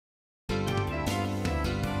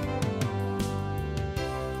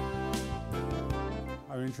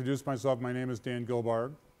introduce myself. My name is Dan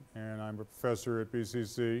Gilbard, and I'm a professor at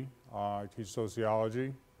BCC. I teach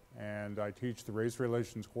sociology, and I teach the race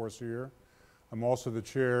relations course here. I'm also the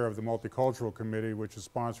chair of the Multicultural Committee, which is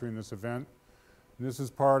sponsoring this event. And this is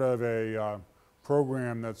part of a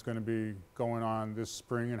program that's going to be going on this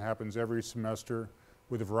spring and happens every semester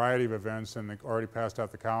with a variety of events, and they already passed out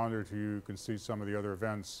the calendar to you. You can see some of the other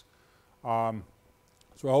events. So I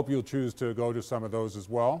hope you'll choose to go to some of those as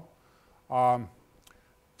well.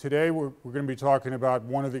 Today we're going to be talking about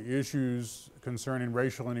one of the issues concerning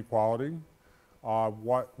racial inequality.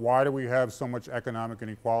 Why do we have so much economic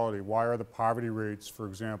inequality? Why are the poverty rates, for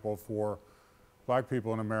example, for black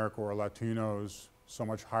people in America or Latinos so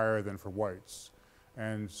much higher than for whites?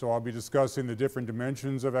 And so I'll be discussing the different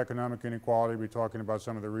dimensions of economic inequality, be talking about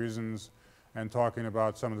some of the reasons and talking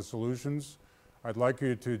about some of the solutions. I'd like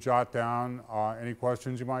you to jot down any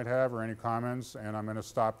questions you might have or any comments, and I'm going to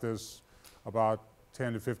stop this about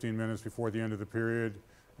 10 to 15 minutes before the end of the period,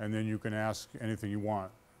 and then you can ask anything you want.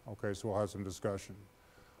 Okay, so we'll have some discussion.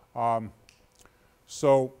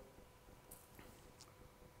 So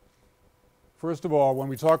first of all, when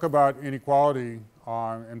we talk about inequality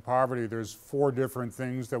and poverty, there's four different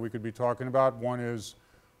things that we could be talking about. One is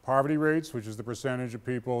poverty rates, which is the percentage of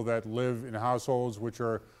people that live in households which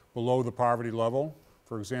are below the poverty level.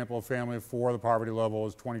 For example, a family of four, the poverty level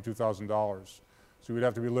is $22,000. So you'd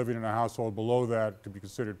have to be living in a household below that to be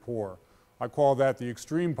considered poor. I call that the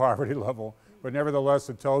extreme poverty level, but nevertheless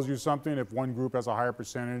it tells you something if one group has a higher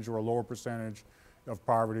percentage or a lower percentage of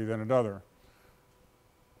poverty than another.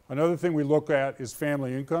 Another thing we look at is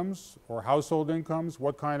family incomes or household incomes.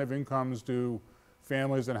 What kind of incomes do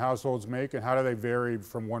families and households make, and how do they vary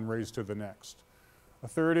from one race to the next? A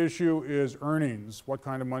third issue is earnings. What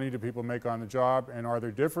kind of money do people make on the job, and are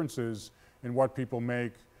there differences in what people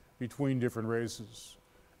make between different races?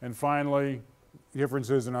 And finally,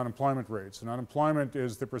 differences in unemployment rates. And unemployment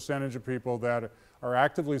is the percentage of people that are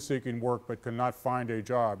actively seeking work but cannot find a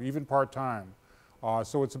job, even part-time.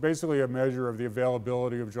 So it's basically a measure of the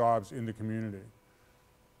availability of jobs in the community.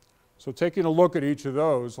 So taking a look at each of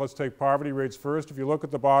those, let's take poverty rates first. If you look at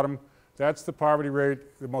the bottom, that's the poverty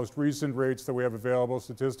rate, the most recent rates that we have available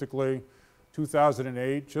statistically.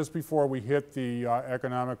 2008, just before we hit the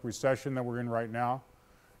economic recession that we're in right now.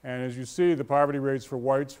 And as you see, the poverty rates for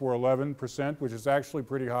whites were 11%, which is actually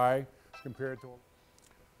pretty high compared to,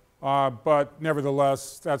 but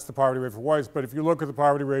nevertheless, that's the poverty rate for whites. But if you look at the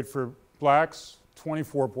poverty rate for blacks,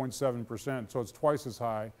 24.7%, so it's twice as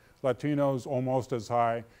high. Latinos almost as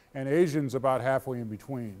high, and Asians about halfway in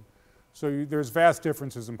between. So there's vast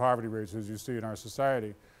differences in poverty rates as you see in our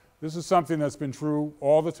society. This is something that's been true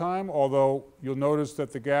all the time, although you'll notice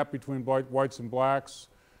that the gap between whites and blacks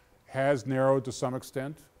has narrowed to some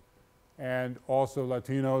extent. And also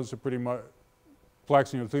Latinos are pretty much,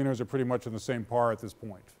 blacks and Latinos are pretty much on the same par at this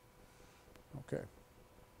point. Okay.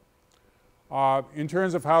 In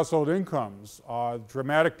terms of household incomes,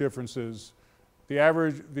 dramatic differences. The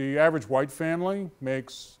average white family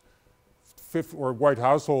makes, or white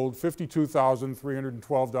household,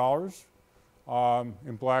 $52,312.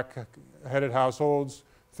 In black-headed households,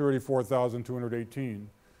 $34,218.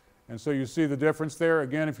 And so you see the difference there.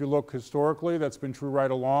 Again, if you look historically, that's been true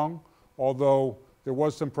right along, although there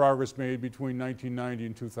was some progress made between 1990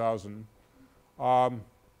 and 2000.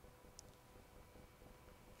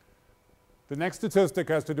 The next statistic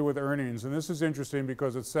has to do with earnings, and this is interesting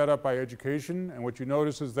because it's set up by education, and what you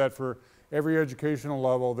notice is that for every educational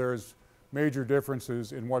level, there's major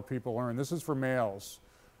differences in what people earn. This is for males.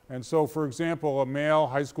 And so, for example, a male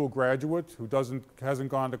high school graduate who hasn't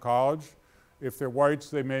gone to college, if they're whites,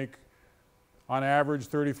 they make, on average,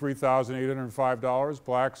 $33,805,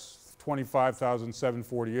 blacks,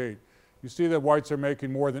 $25,748. You see that whites are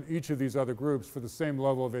making more than each of these other groups for the same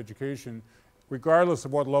level of education, regardless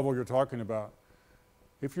of what level you're talking about.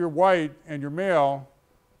 If you're white and you're male,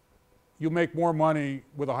 you make more money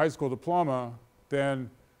with a high school diploma than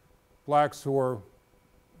blacks who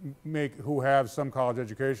have some college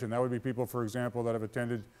education. That would be people, for example, that have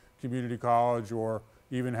attended community college or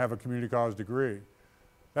even have a community college degree.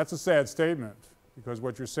 That's a sad statement, because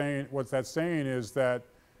what that's saying is that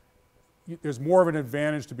there's more of an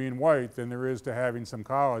advantage to being white than there is to having some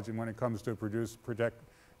college, and when it comes to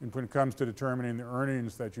when it comes to determining the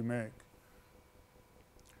earnings that you make.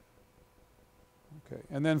 Okay,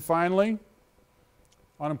 and then finally,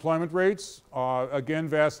 unemployment rates, again,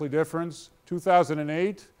 vastly different.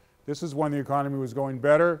 2008, this is when the economy was going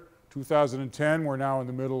better. 2010, we're now in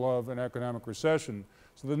the middle of an economic recession.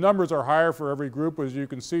 So the numbers are higher for every group. As you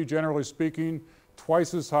can see, generally speaking,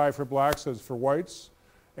 twice as high for blacks as for whites,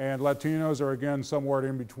 and Latinos are again somewhat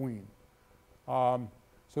in between.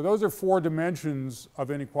 So those are 4 dimensions of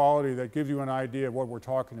inequality that give you an idea of what we're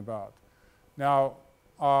talking about. Now,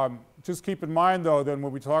 just keep in mind though, then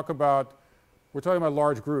when we talk about, we're talking about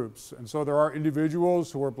large groups. And so there are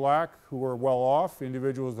individuals who are black who are well off,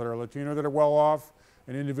 individuals that are Latino that are well off,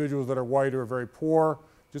 and individuals that are white who are very poor.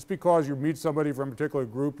 Just because you meet somebody from a particular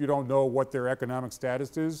group, you don't know what their economic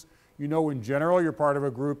status is. You know in general you're part of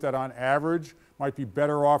a group that on average might be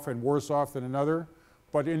better off and worse off than another,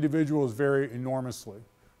 but individuals vary enormously,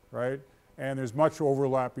 right? And there's much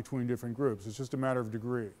overlap between different groups. It's just a matter of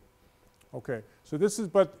degree. Okay, so this is,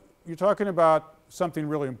 but you're talking about something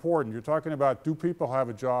really important. You're talking about, do people have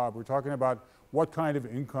a job? We're talking about what kind of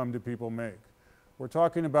income do people make? We're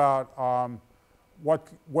talking about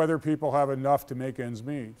whether people have enough to make ends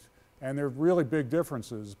meet. And there are really big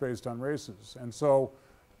differences based on races. And so,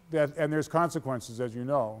 and there's consequences, as you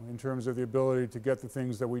know, in terms of the ability to get the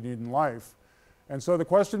things that we need in life. And so the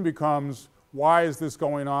question becomes, why is this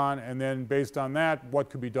going on? And then based on that, what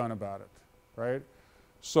could be done about it, right?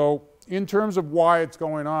 So in terms of why it's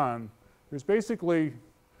going on, there's basically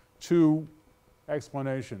 2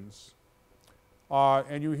 explanations.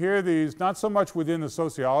 And you hear these not so much within the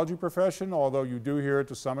sociology profession, although you do hear it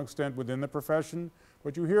to some extent within the profession,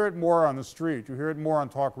 but you hear it more on the street. You hear it more on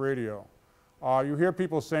talk radio. You hear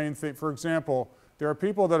people saying, for example, there are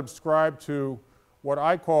people that subscribe to what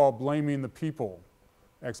I call blaming the people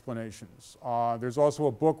explanations. There's also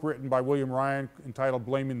a book written by William Ryan entitled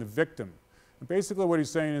Blaming the Victim. And basically what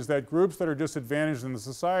he's saying is that groups that are disadvantaged in the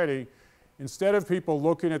society, instead of people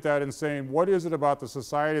looking at that and saying, what is it about the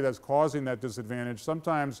society that's causing that disadvantage,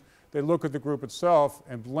 sometimes they look at the group itself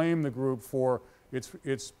and blame the group for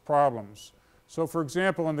its problems. So for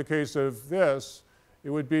example, in the case of this,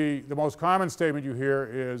 it would be, the most common statement you hear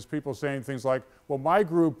is people saying things like, well, my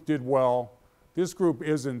group did well, this group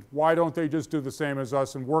isn't, why don't they just do the same as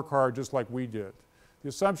us and work hard just like we did? The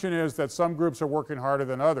assumption is that some groups are working harder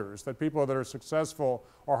than others, that people that are successful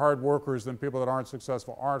are hard workers than people that aren't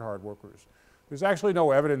successful aren't hard workers. There's actually no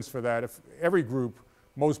evidence for that. If every group,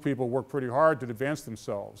 most people work pretty hard to advance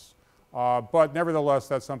themselves. But nevertheless,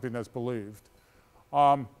 that's something that's believed.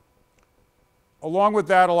 Along with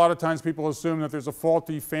that, a lot of times people assume that there's a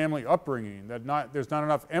faulty family upbringing, that there's not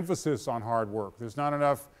enough emphasis on hard work. There's not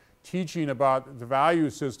enough teaching about the value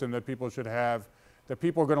system that people should have, that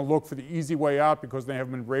people are going to look for the easy way out because they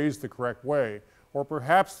haven't been raised the correct way. Or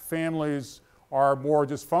perhaps families are more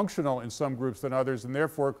dysfunctional in some groups than others, and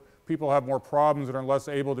therefore people have more problems and are less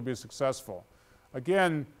able to be successful.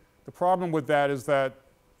 Again, the problem with that is that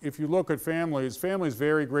if you look at families, families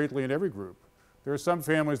vary greatly in every group. There are some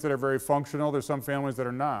families that are very functional, there's some families that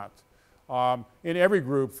are not. In every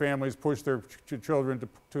group, families push their children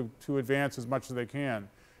to advance as much as they can.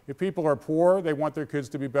 If people are poor, they want their kids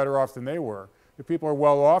to be better off than they were. If people are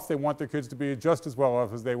well off, they want their kids to be just as well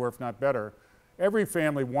off as they were, if not better. Every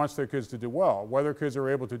family wants their kids to do well. Whether kids are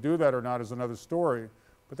able to do that or not is another story,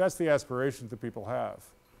 but that's the aspirations that people have.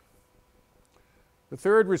 The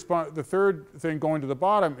third thing going to the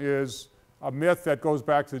bottom is a myth that goes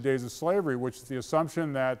back to the days of slavery, which is the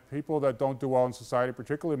assumption that people that don't do well in society,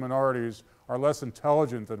 particularly minorities, are less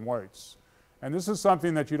intelligent than whites. And this is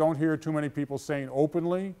something that you don't hear too many people saying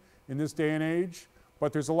openly in this day and age,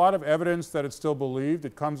 but there's a lot of evidence that it's still believed.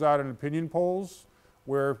 It comes out in opinion polls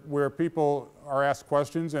where people are asked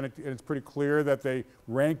questions, and it's pretty clear that they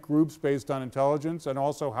rank groups based on intelligence and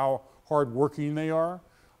also how hardworking they are.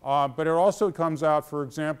 But it also comes out, for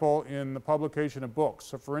example, in the publication of books.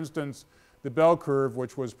 So for instance, the Bell Curve,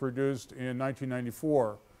 which was produced in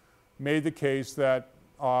 1994, made the case that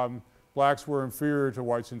blacks were inferior to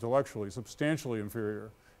whites intellectually, substantially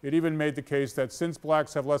inferior. It even made the case that since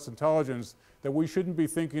blacks have less intelligence, that we shouldn't be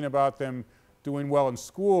thinking about them doing well in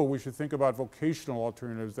school, we should think about vocational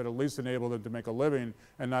alternatives that at least enable them to make a living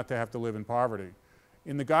and not to have to live in poverty.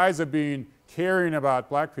 In the guise of being caring about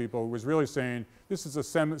black people, it was really saying this is a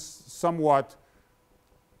somewhat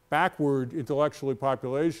backward intellectually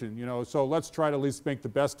population, you know, so let's try to at least make the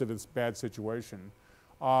best of this bad situation.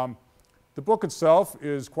 The book itself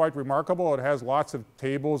is quite remarkable. It has lots of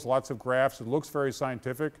tables, lots of graphs. It looks very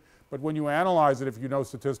scientific, but when you analyze it, if you know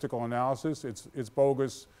statistical analysis, it's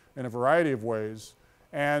bogus in a variety of ways.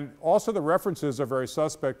 And also the references are very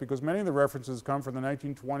suspect because many of the references come from the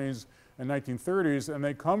 1920s and 1930s, and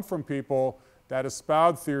they come from people that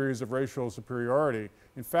espoused theories of racial superiority.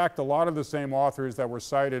 In fact, a lot of the same authors that were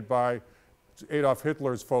cited by Adolf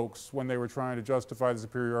Hitler's folks when they were trying to justify the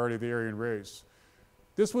superiority of the Aryan race.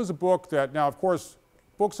 This was a book that, now of course,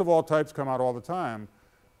 books of all types come out all the time,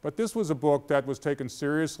 but this was a book that was taken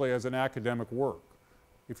seriously as an academic work.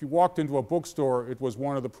 If you walked into a bookstore, it was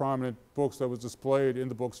one of the prominent books that was displayed in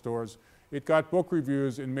the bookstores. It got book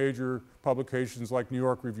reviews in major publications like New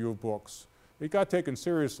York Review of Books. It got taken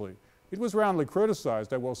seriously. It was roundly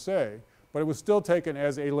criticized, I will say, but it was still taken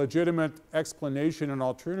as a legitimate explanation and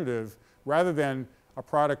alternative rather than a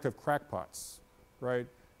product of crackpots, right?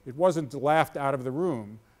 It wasn't laughed out of the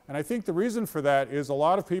room. And I think the reason for that is a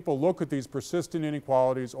lot of people look at these persistent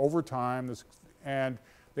inequalities over time and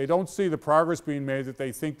they don't see the progress being made that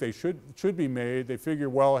they think they should be made. They figure,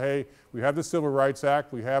 well, hey, we have the Civil Rights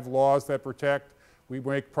Act, we have laws that protect, we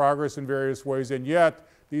make progress in various ways, and yet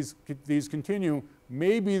these continue.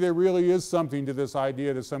 Maybe there really is something to this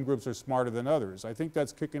idea that some groups are smarter than others. I think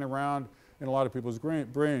that's kicking around in a lot of people's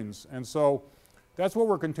brains. And so that's what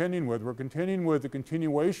we're contending with. We're contending with the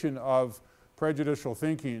continuation of prejudicial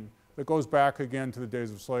thinking that goes back again to the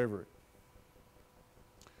days of slavery.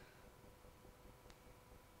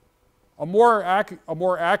 A more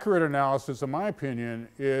accurate analysis, in my opinion,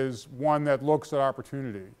 is one that looks at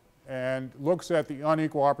opportunity and looks at the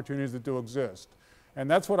unequal opportunities that do exist. And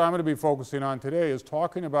that's what I'm going to be focusing on today, is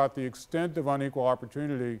talking about the extent of unequal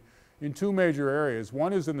opportunity in two major areas.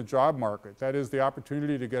 One is in the job market, that is the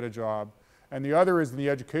opportunity to get a job, and the other is in the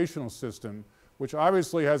educational system, which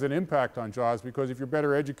obviously has an impact on jobs, because if you're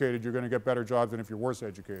better educated, you're going to get better jobs than if you're worse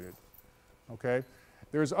educated. Okay?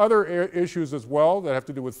 There's other issues as well that have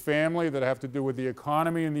to do with family, that have to do with the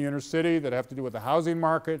economy in the inner city, that have to do with the housing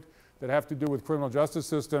market, that have to do with criminal justice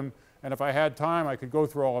system. And if I had time, I could go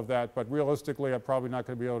through all of that, but realistically, I'm probably not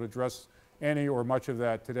going to be able to address any or much of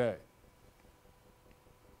that today.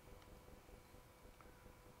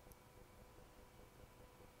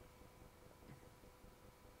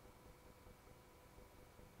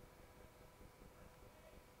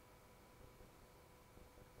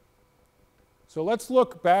 So let's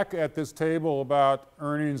look back at this table about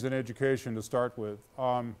earnings and education to start with.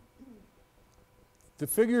 The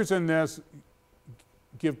figures in this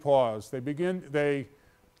give pause. They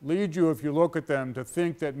lead you, if you look at them, to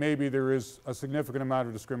think that maybe there is a significant amount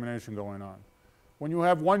of discrimination going on. When you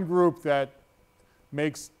have one group that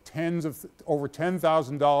makes over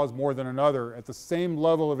 $10,000 more than another at the same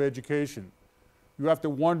level of education, you have to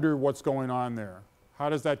wonder what's going on there. How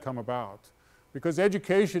does that come about? Because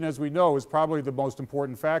education, as we know, is probably the most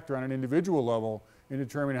important factor on an individual level in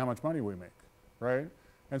determining how much money we make, right?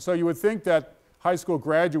 And so you would think that high school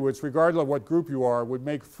graduates, regardless of what group you are, would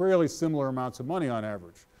make fairly similar amounts of money on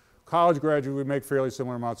average. College graduates would make fairly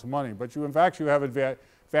similar amounts of money, but in fact you have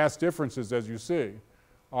vast differences, as you see.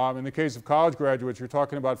 In the case of college graduates, you're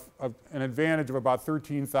talking about an advantage of about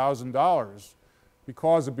 $13,000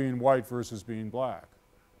 because of being white versus being black,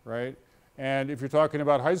 right? And if you're talking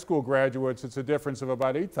about high school graduates, it's a difference of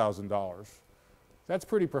about $8,000. That's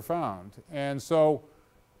pretty profound. And so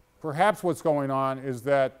perhaps what's going on is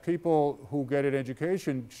that people who get an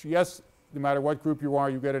education, yes, no matter what group you are,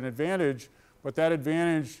 you get an advantage, but that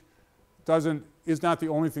advantage is not the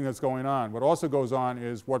only thing that's going on. What also goes on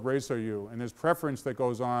is what race are you? And there's preference that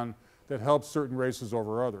goes on that helps certain races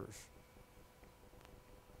over others.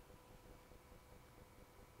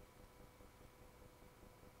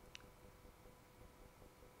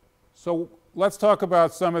 So let's talk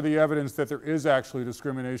about some of the evidence that there is actually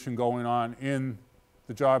discrimination going on in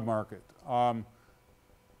the job market. The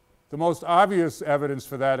most obvious evidence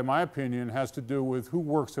for that, in my opinion, has to do with who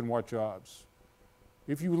works in what jobs.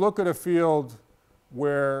 If you look at a field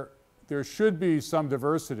where there should be some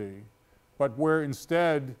diversity, but where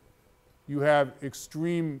instead you have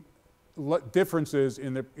extreme differences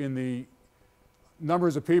in the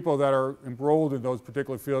numbers of people that are enrolled in those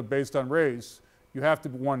particular fields based on race, you have to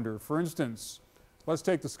wonder. For instance, let's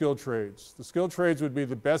take the skilled trades. The skilled trades would be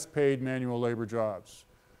the best paid manual labor jobs.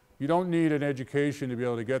 You don't need an education to be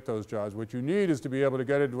able to get those jobs. What you need is to be able to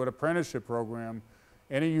get into an apprenticeship program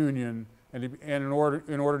and a union and in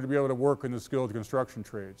order to be able to work in the skilled construction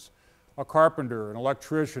trades. A carpenter, an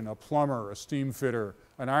electrician, a plumber, a steam fitter,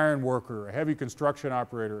 an iron worker, a heavy construction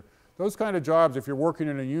operator. Those kind of jobs, if you're working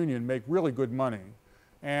in a union, make really good money.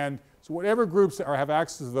 And so whatever groups have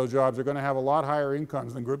access to those jobs are going to have a lot higher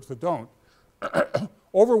incomes than groups that don't.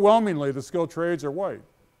 Overwhelmingly, the skilled trades are white.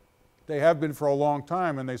 They have been for a long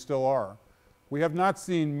time, and they still are. We have not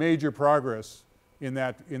seen major progress in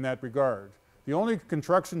that regard. The only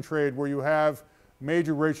construction trade where you have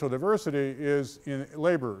major racial diversity is in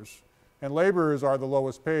laborers. And laborers are the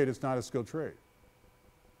lowest paid. It's not a skilled trade,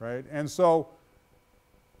 right? And so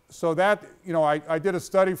that, I did a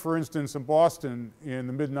study, for instance, in Boston in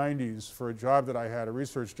the mid-90s for a job that I had, a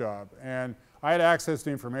research job. And I had access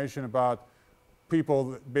to information about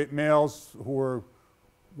people, males who were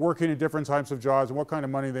working in different types of jobs and what kind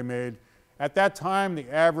of money they made. At that time, the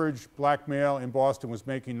average black male in Boston was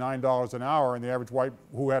making $9 an hour, and the average white,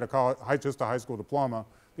 who had just a high school diploma,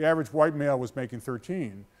 the average white male was making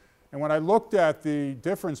 13. And when I looked at the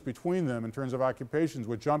difference between them in terms of occupations,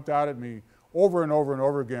 what jumped out at me over and over and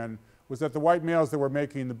over again was that the white males that were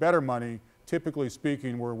making the better money, typically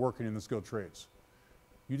speaking, were working in the skilled trades.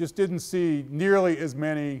 You just didn't see nearly as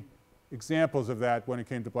many examples of that when it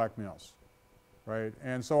came to black males, right?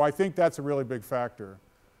 And so I think that's a really big factor,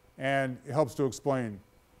 and it helps to explain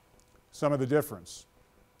some of the difference.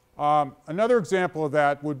 Another example of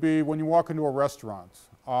that would be when you walk into a restaurant.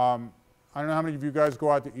 I don't know how many of you guys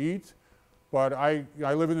go out to eat, but I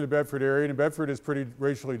live in the Bedford area, and Bedford is pretty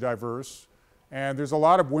racially diverse. And there's a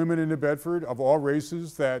lot of women in New Bedford of all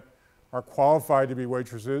races that are qualified to be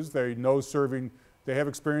waitresses. They know serving, they have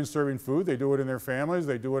experience serving food. They do it in their families.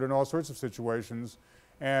 They do it in all sorts of situations.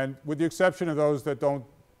 And with the exception of those that don't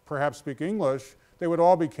perhaps speak English, they would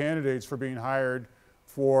all be candidates for being hired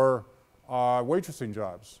for waitressing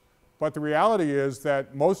jobs. But the reality is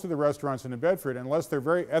that most of the restaurants in New Bedford, unless they're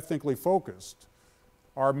very ethnically focused,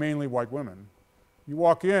 are mainly white women. You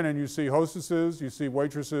walk in and you see hostesses, you see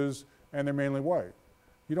waitresses, and they're mainly white.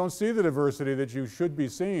 You don't see the diversity that you should be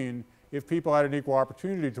seeing if people had an equal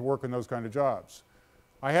opportunity to work in those kind of jobs.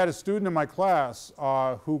 I had a student in my class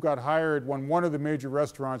who got hired when one of the major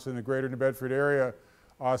restaurants in the greater New Bedford area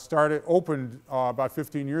opened about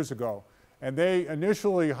 15 years ago. And they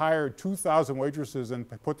initially hired 2,000 waitresses and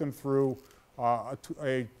put them through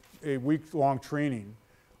a week-long training.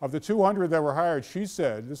 Of the 200 that were hired, she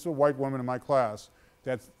said, this is a white woman in my class,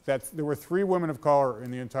 that there were 3 women of color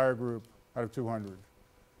in the entire group out of 200,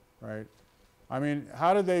 right? I mean,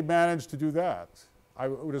 how did they manage to do that? I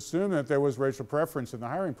would assume that there was racial preference in the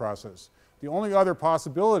hiring process. The only other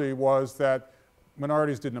possibility was that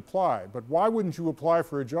minorities didn't apply. But why wouldn't you apply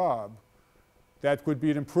for a job that could be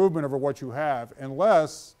an improvement over what you have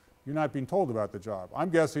unless you're not being told about the job? I'm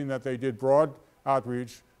guessing that they did broad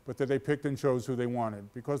outreach, but that they picked and chose who they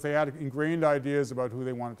wanted because they had ingrained ideas about who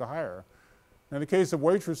they wanted to hire. In the case of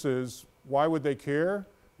waitresses, why would they care?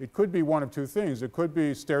 It could be one of two things. It could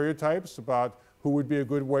be stereotypes about who would be a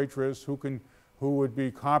good waitress, who would be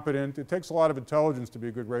competent. It takes a lot of intelligence to be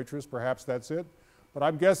a good waitress. Perhaps that's it. But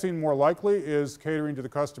I'm guessing more likely is catering to the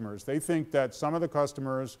customers. They think that some of the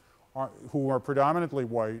customers who are predominantly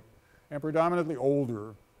white and predominantly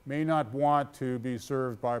older may not want to be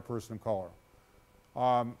served by a person of color.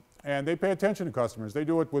 And they pay attention to customers. They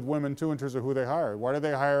do it with women too in terms of who they hire. Why do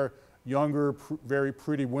they hire younger, very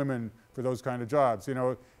pretty women for those kind of jobs? You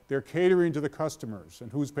know, they're catering to the customers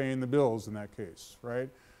and who's paying the bills in that case, right?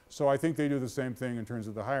 So I think they do the same thing in terms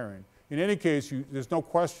of the hiring. In any case, there's no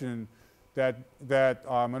question that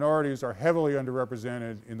minorities are heavily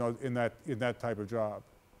underrepresented in that type of job.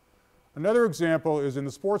 Another example is in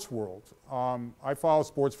the sports world. I follow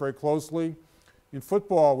sports very closely. In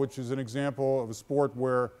football, which is an example of a sport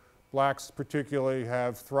where blacks particularly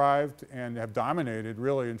have thrived and have dominated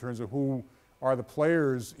really in terms of who are the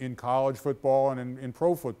players in college football and in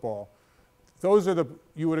pro football. Those are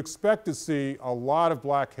you would expect to see a lot of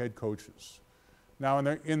black head coaches. Now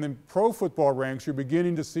in the pro football ranks, you're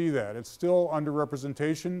beginning to see that. It's still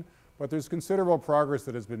underrepresentation, but there's considerable progress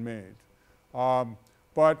that has been made.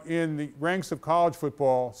 But in the ranks of college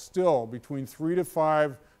football, still between 3 to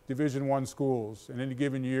 5 Division I schools in any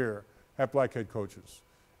given year have black head coaches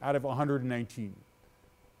out of 119.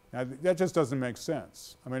 Now that just doesn't make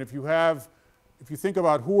sense. I mean, if you think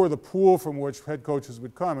about who are the pool from which head coaches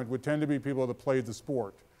would come, it would tend to be people that played the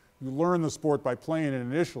sport. You learn the sport by playing it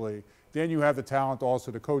initially, then you have the talent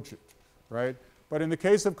also to coach it, right? But in the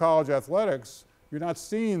case of college athletics, you're not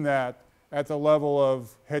seeing that at the level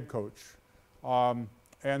of head coach.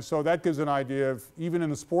 And so that gives an idea of, even in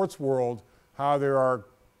the sports world, how there are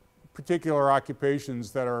particular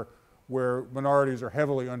occupations that are where minorities are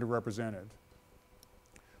heavily underrepresented.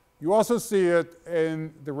 You also see it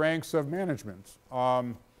in the ranks of management.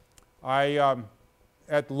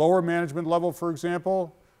 At lower management level, for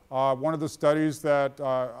example, one of the studies that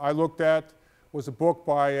I looked at was a book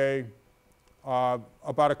by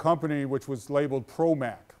about a company which was labeled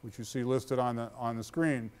ProMac, which you see listed on the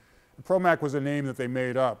screen. And ProMac was a name that they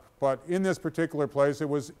made up, but in this particular place, it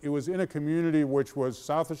was in a community which was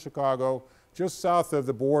south of Chicago, just south of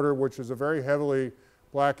the border, which is a very heavily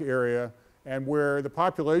black area, and where the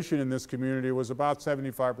population in this community was about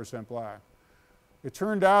 75% black. It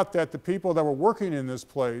turned out that the people that were working in this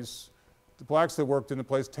place, the blacks that worked in the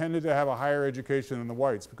place, tended to have a higher education than the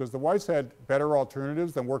whites, because the whites had better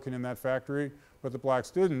alternatives than working in that factory, but the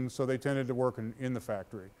blacks didn't, so they tended to work in the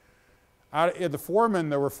factory. At the foremen,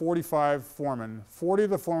 there were 45 foremen. 40 of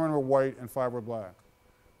the foremen were white and 5 were black.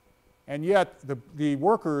 And yet the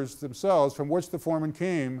workers themselves from which the foreman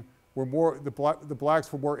came were more, the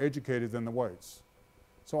blacks were more educated than the whites.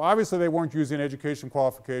 So obviously they weren't using education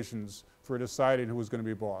qualifications for deciding who was going to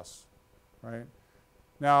be boss, right?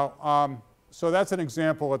 Now, so that's an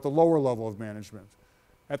example at the lower level of management.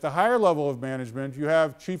 At the higher level of management, you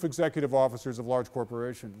have chief executive officers of large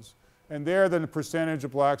corporations. And there, the percentage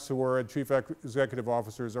of blacks who are chief executive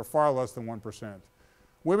officers are far less than 1%.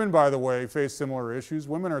 Women, by the way, face similar issues.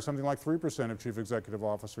 Women are something like 3% of chief executive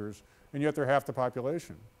officers, and yet they're half the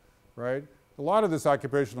population, right? A lot of this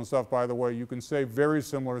occupational stuff, by the way, you can say very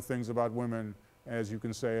similar things about women as you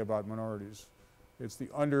can say about minorities. It's the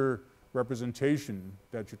underrepresentation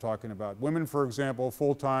that you're talking about. Women, for example,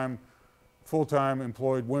 full-time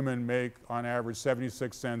employed women make on average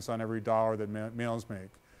 76 cents on every dollar that males make.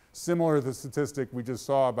 Similar to the statistic we just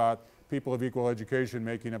saw about people of equal education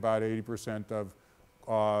making about 80% of,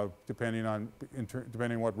 depending on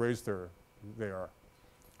what race they are.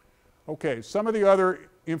 Okay, some of the other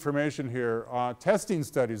information here, testing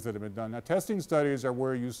studies that have been done. Now, testing studies are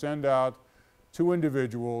where you send out two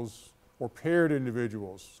individuals or paired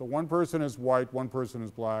individuals. So one person is white, one person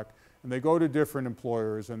is black, and they go to different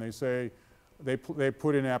employers and they say, they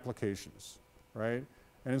put in applications, right?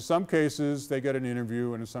 And in some cases, they get an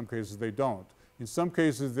interview, and in some cases, they don't. In some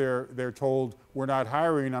cases, they're told, we're not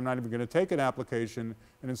hiring, I'm not even going to take an application,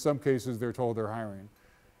 and in some cases, they're told they're hiring.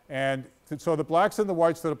 And so the blacks and the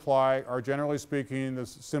whites that apply are, generally speaking, the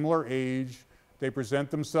similar age. They present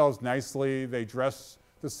themselves nicely, they dress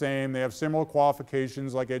the same, they have similar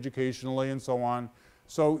qualifications like educationally and so on.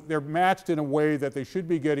 So they're matched in a way that they should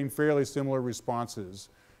be getting fairly similar responses.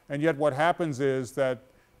 And yet what happens is that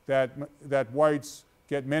whites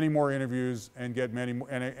get many more interviews and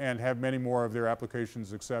and have many more of their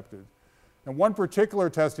applications accepted. And one particular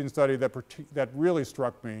testing study that really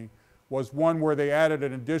struck me was one where they added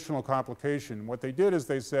an additional complication. What they did is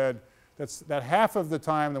they said that half of the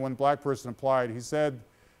time that when a black person applied, he said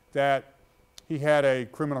that he had a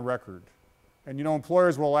criminal record. And you know,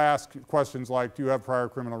 employers will ask questions like, do you have prior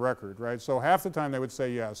criminal record, right? So half the time they would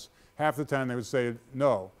say yes, half the time they would say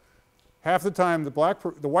no. Half the time the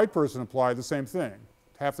white person applied, the same thing.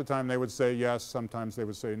 Half the time they would say yes, sometimes they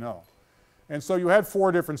would say no. And so you had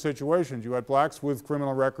four different situations. You had blacks with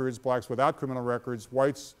criminal records, blacks without criminal records,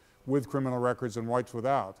 whites with criminal records, and whites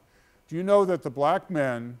without. Do you know that the black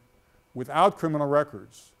men without criminal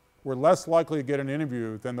records were less likely to get an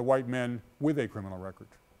interview than the white men with a criminal record?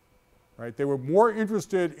 Right? They were more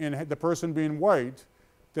interested in the person being white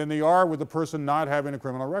than they are with the person not having a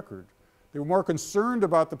criminal record. They were more concerned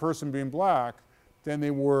about the person being black than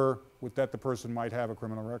they were with that the person might have a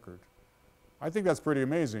criminal record. I think that's pretty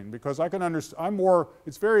amazing because I can understand,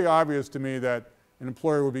 it's very obvious to me that an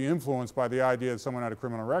employer would be influenced by the idea that someone had a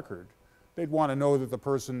criminal record. They'd want to know that the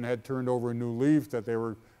person had turned over a new leaf, that they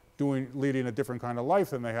were leading a different kind of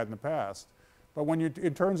life than they had in the past. But when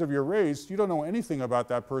in terms of your race, you don't know anything about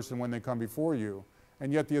that person when they come before you.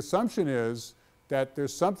 And yet the assumption is that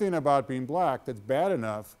there's something about being black that's bad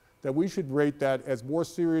enough that we should rate that as more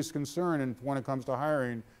serious concern when it comes to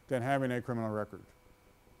hiring than having a criminal record.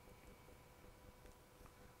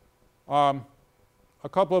 A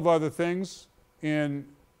couple of other things. In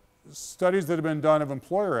studies that have been done of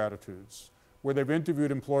employer attitudes, where they've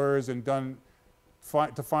interviewed employers and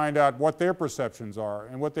to find out what their perceptions are.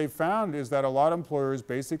 And what they found is that a lot of employers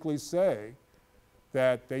basically say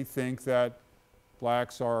that they think that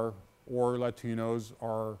blacks or Latinos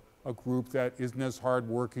are a group that isn't as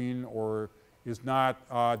hardworking or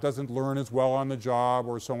doesn't learn as well on the job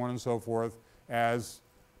or so on and so forth as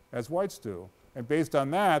whites do. And based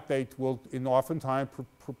on that, they will oftentimes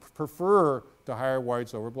prefer to hire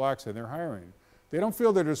whites over blacks in their hiring. They don't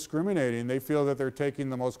feel they're discriminating, they feel that they're taking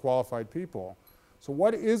the most qualified people. So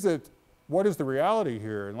what is the reality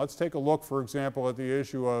here? And let's take a look, for example, at the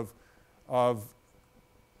issue of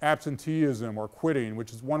absenteeism or quitting,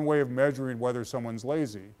 which is one way of measuring whether someone's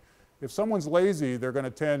lazy. If someone's lazy, they're going to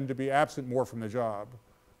tend to be absent more from the job.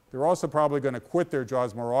 They're also probably going to quit their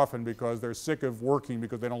jobs more often because they're sick of working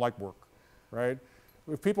because they don't like work, right?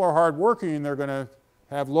 If people are hardworking, they're going to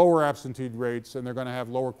have lower absentee rates and they're going to have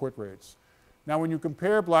lower quit rates. Now, when you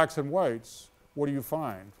compare blacks and whites, what do you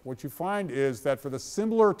find? What you find is that for the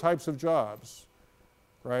similar types of jobs,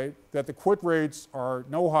 right, that the quit rates are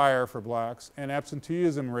no higher for blacks and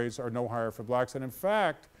absenteeism rates are no higher for blacks, and in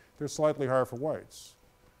fact, they're slightly higher for whites.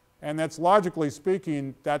 And that's logically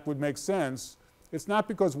speaking, that would make sense. It's not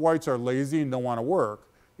because whites are lazy and don't want to work.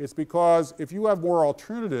 It's because if you have more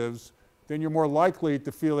alternatives, then you're more likely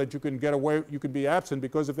to feel that you can get away, you can be absent,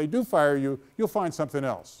 because if they do fire you, you'll find something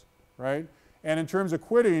else, right? And in terms of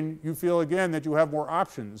quitting, you feel again that you have more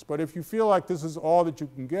options. But if you feel like this is all that you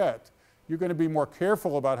can get, you're going to be more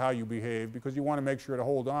careful about how you behave because you want to make sure to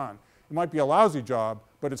hold on. It might be a lousy job,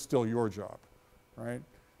 but it's still your job, right?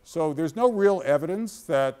 So there's no real evidence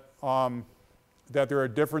that, that there are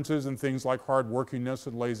differences in things like hardworkingness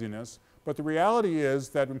and laziness. But the reality is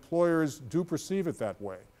that employers do perceive it that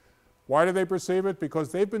way. Why do they perceive it?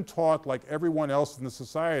 Because they've been taught, like everyone else in the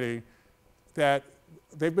society, that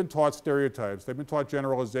they've been taught stereotypes. They've been taught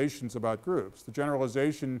generalizations about groups. The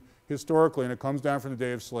generalization historically, and it comes down from the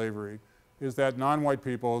day of slavery, is that non-white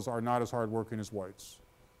peoples are not as hardworking as whites,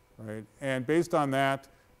 right? And based on that,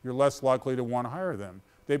 you're less likely to want to hire them.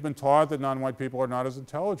 They've been taught that non-white people are not as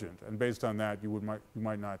intelligent, and based on that, you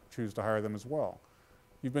might not choose to hire them as well.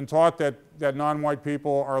 You've been taught that non-white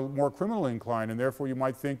people are more criminally inclined, and therefore you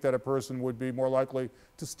might think that a person would be more likely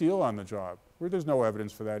to steal on the job, where there's no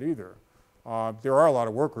evidence for that either. There are a lot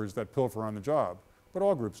of workers that pilfer on the job, but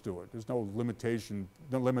all groups do it. There's no limitation,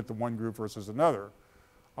 no limit to one group versus another.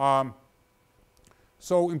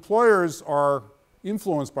 So employers are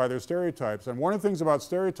influenced by their stereotypes, and one of the things about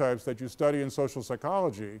stereotypes that you study in social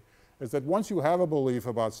psychology is that once you have a belief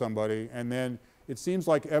about somebody and then it seems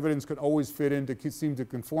like evidence can always fit in to seem to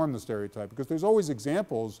conform the stereotype, because there's always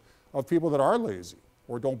examples of people that are lazy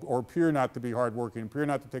or appear not to be hardworking, appear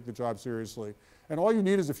not to take the job seriously. And all you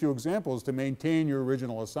need is a few examples to maintain your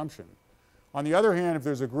original assumption. On the other hand, if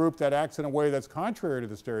there's a group that acts in a way that's contrary to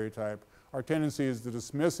the stereotype, our tendency is to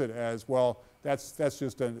dismiss it as, well, that's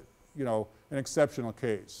just an exceptional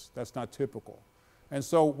case. That's not typical. And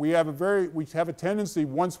so we have a tendency,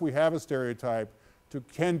 once we have a stereotype,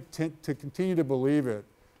 to continue to believe it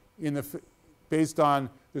based on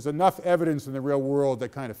there's enough evidence in the real world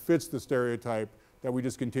that kind of fits the stereotype that we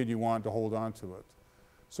just continue on to hold on to it.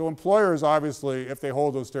 So employers, obviously, if they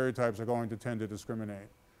hold those stereotypes, are going to tend to discriminate.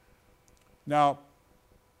 Now,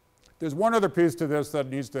 there's one other piece to this that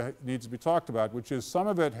needs to be talked about, which is some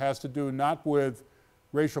of it has to do not with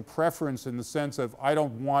racial preference in the sense of I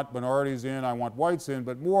don't want minorities in, I want whites in,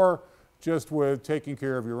 but more just with taking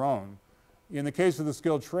care of your own. In the case of the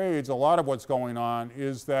skilled trades, a lot of what's going on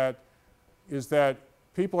is that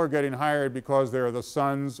people are getting hired because they're the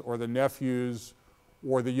sons or the nephews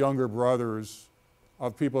or the younger brothers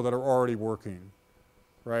of people that are already working,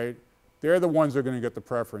 right? They're the ones that are going to get the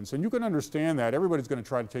preference. And you can understand that. Everybody's going to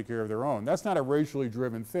try to take care of their own. That's not a racially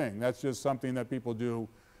driven thing. That's just something that people do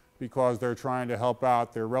because they're trying to help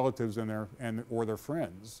out their relatives or their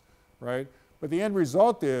friends, right? But the end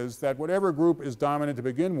result is that whatever group is dominant to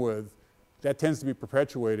begin with, that tends to be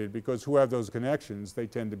perpetuated because who have those connections, they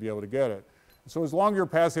tend to be able to get it. So as long as you're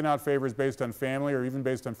passing out favors based on family or even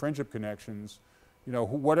based on friendship connections,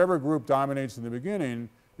 whatever group dominates in the beginning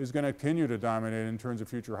is going to continue to dominate in terms of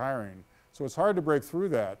future hiring. So it's hard to break through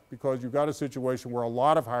that because you've got a situation where a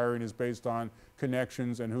lot of hiring is based on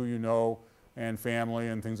connections and who you know and family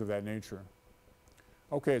and things of that nature.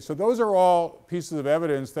 Okay, so those are all pieces of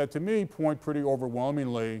evidence that to me point pretty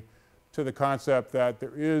overwhelmingly to the concept that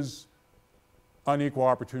there is unequal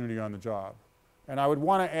opportunity on the job. And I would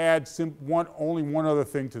want to add only one other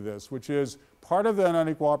thing to this, which is part of that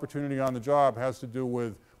unequal opportunity on the job has to do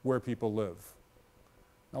with where people live.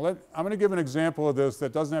 Now I'm going to give an example of this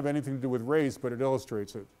that doesn't have anything to do with race, but it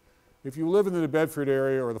illustrates it. If you live in the New Bedford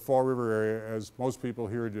area or the Fall River area, as most people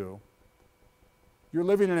here do, you're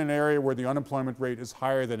living in an area where the unemployment rate is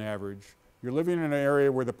higher than average. You're living in an area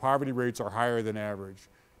where the poverty rates are higher than average.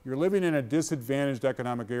 You're living in a disadvantaged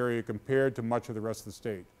economic area compared to much of the rest of the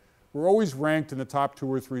state. We're always ranked in the top 2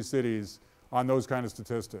 or 3 cities on those kind of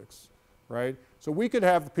statistics, right? So we could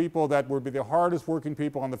have people that would be the hardest working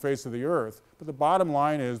people on the face of the earth, but the bottom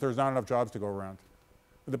line is there's not enough jobs to go around.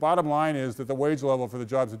 But the bottom line is that the wage level for the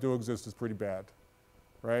jobs that do exist is pretty bad,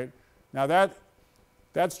 right? Now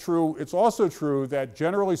that's true. It's also true that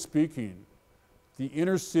generally speaking, the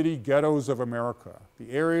inner city ghettos of America,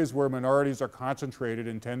 the areas where minorities are concentrated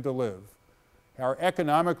and tend to live, are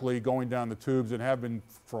economically going down the tubes and have been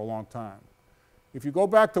for a long time. If you go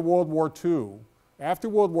back to World War II, after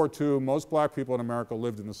World War II, most black people in America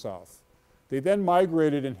lived in the South. They then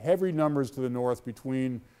migrated in heavy numbers to the north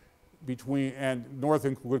and north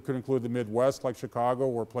could include the Midwest like Chicago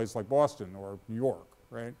or a place like Boston or New York,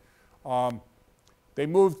 right? They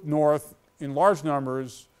moved north in large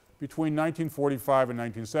numbers between 1945 and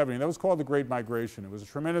 1970. That was called the Great Migration. It was a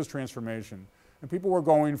tremendous transformation. And people were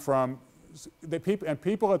going from,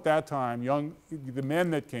 people at that time, the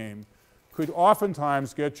men that came, could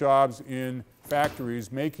oftentimes get jobs in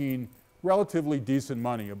factories making relatively decent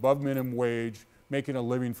money, above minimum wage, making a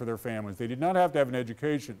living for their families. They did not have to have an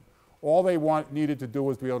education. All they needed to do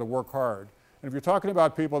was be able to work hard. And if you're talking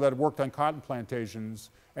about people that worked on cotton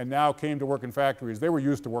plantations and now came to work in factories, they were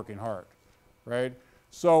used to working hard, right?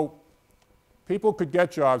 So people could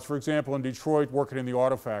get jobs, for example, in Detroit working in the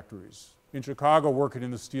auto factories, in Chicago working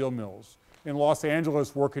in the steel mills, in Los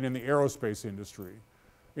Angeles working in the aerospace industry.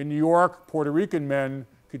 In New York, Puerto Rican men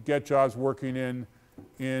could get jobs working in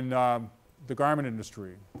the garment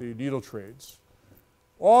industry, the needle trades.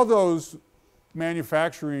 All those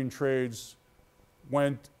manufacturing trades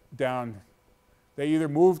went down. They either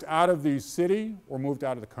moved out of the city or moved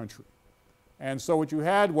out of the country. And so what you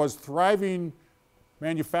had was thriving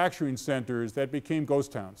manufacturing centers that became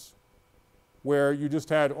ghost towns, where you just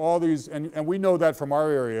had all these, and we know that from our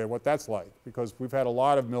area, what that's like, because we've had a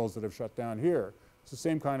lot of mills that have shut down here. It's the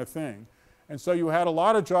same kind of thing. And so you had a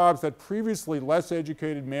lot of jobs that previously less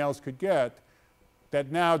educated males could get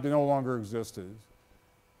that now no longer existed.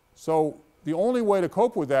 So the only way to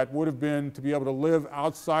cope with that would have been to be able to live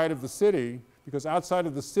outside of the city, because outside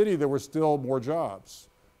of the city there were still more jobs,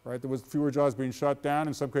 right? There was fewer jobs being shut down.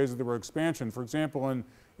 In some cases there were expansion. For example, in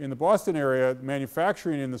the Boston area,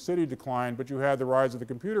 manufacturing in the city declined, but you had the rise of the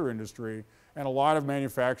computer industry and a lot of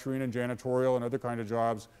manufacturing and janitorial and other kind of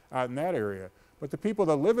jobs out in that area. But the people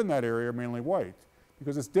that live in that area are mainly white,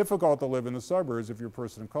 because it's difficult to live in the suburbs if you're a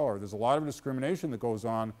person of color. There's a lot of discrimination that goes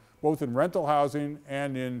on, both in rental housing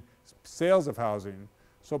and in sales of housing.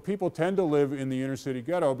 So people tend to live in the inner city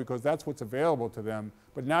ghetto because that's what's available to them,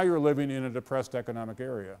 but now you're living in a depressed economic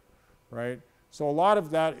area, right? So a lot of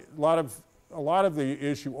the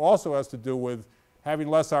issue also has to do with having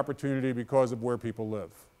less opportunity because of where people live.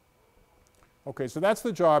 Okay, so that's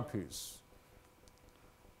the job piece.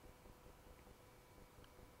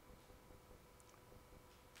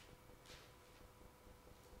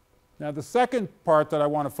 Now, the second part that I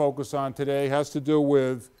want to focus on today has to do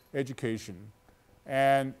with education.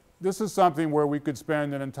 And this is something where we could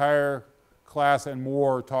spend an entire class and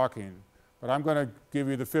more talking, but I'm going to give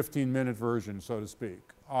you the 15-minute version, so to speak.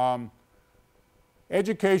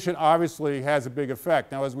 Education obviously has a big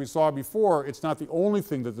effect. Now, as we saw before, it's not the only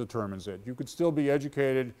thing that determines it. You could still be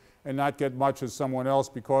educated and not get much as someone else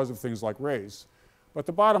because of things like race. But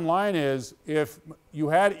the bottom line is, if you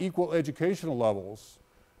had equal educational levels,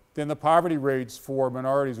 then the poverty rates for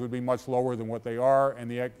minorities would be much lower than what they are,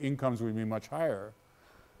 and the incomes would be much higher.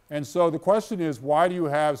 And so the question is, why do you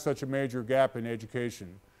have such a major gap in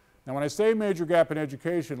education? Now, when I say major gap in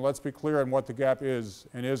education, let's be clear on what the gap is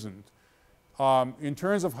and isn't. In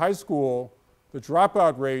terms of high school, the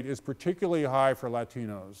dropout rate is particularly high for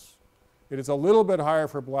Latinos. It is a little bit higher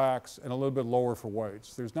for blacks and a little bit lower for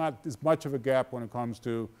whites. There's not as much of a gap when it comes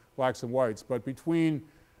to blacks and whites, but between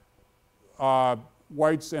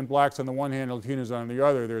whites and blacks on the one hand, Latinos on the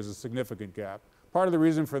other, there's a significant gap. Part of the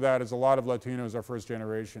reason for that is a lot of Latinos are first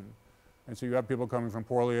generation. And so you have people coming from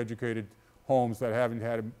poorly educated homes that haven't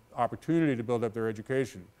had an opportunity to build up their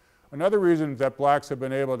education. Another reason that blacks have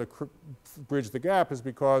been able to bridge the gap is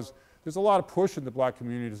because there's a lot of push in the black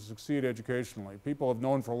community to succeed educationally. People have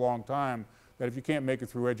known for a long time that if you can't make it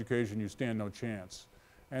through education, you stand no chance.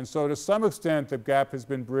 And so to some extent, the gap has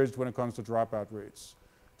been bridged when it comes to dropout rates,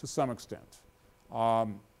 to some extent.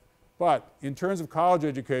 But in terms of college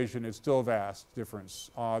education, it's still a vast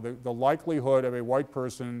difference. The likelihood of a white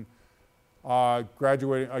person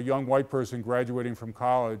a young white person graduating from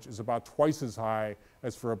college is about twice as high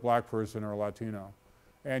as for a black person or a Latino.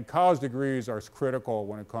 And college degrees are critical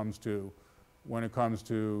when it comes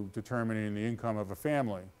to determining the income of a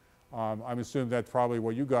family. I'm assuming that's probably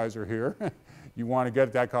what you guys are here. You want to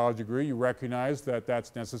get that college degree. You recognize that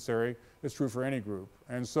that's necessary. It's true for any group.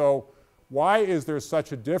 And so why is there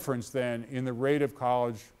such a difference then in the rate of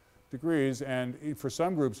college degrees and, for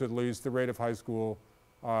some groups at least, the rate of high school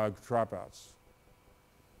dropouts?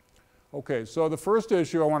 Okay, so the first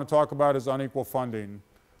issue I want to talk about is unequal funding.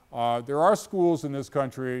 There are schools in this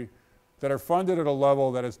country that are funded at a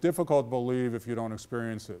level that is difficult to believe if you don't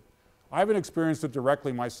experience it. I haven't experienced it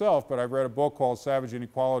directly myself, but I've read a book called Savage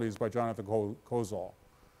Inequalities by Jonathan Kozol.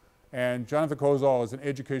 And Jonathan Kozol is an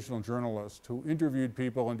educational journalist who interviewed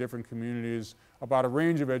people in different communities about a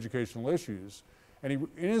range of educational issues. And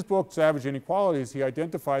in his book, Savage Inequalities, he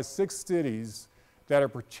identifies 6 cities that are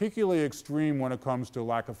particularly extreme when it comes to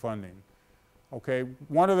lack of funding. Okay,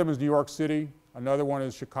 one of them is New York City, another one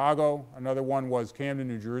is Chicago, another one was Camden,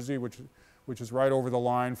 New Jersey, which is right over the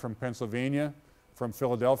line from Pennsylvania, from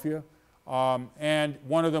Philadelphia. And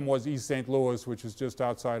one of them was East St. Louis, which is just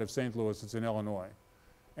outside of St. Louis. It's in Illinois.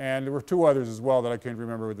 And there were 2 others as well that I can't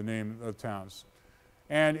remember the name of the towns.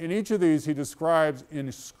 And in each of these, he describes in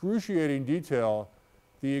excruciating detail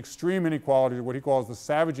the extreme inequalities, what he calls the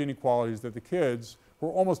savage inequalities that the kids, who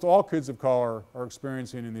are almost all kids of color, are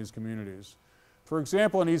experiencing in these communities. For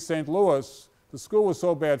example, in East St. Louis, the school was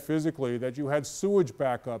so bad physically that you had sewage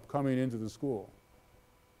backup coming into the school.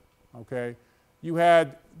 Okay? You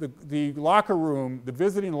had the locker room, the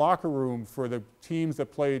visiting locker room for the teams that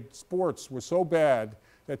played sports was so bad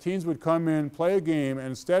that teams would come in, play a game, and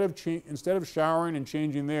instead of showering and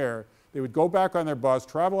changing there, they would go back on their bus,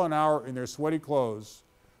 travel an hour in their sweaty clothes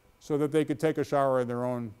so that they could take a shower in their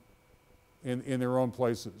own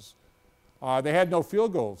places. They had no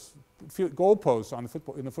goal posts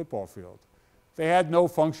in the football field. They had no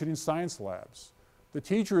functioning science labs. The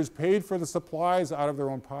teachers paid for the supplies out of their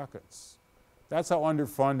own pockets. That's how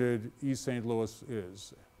underfunded East St. Louis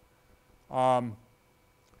is. The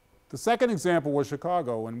second example was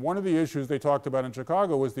Chicago, and one of the issues they talked about in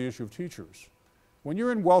Chicago was the issue of teachers. When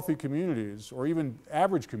you're in wealthy communities, or even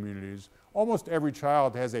average communities, almost every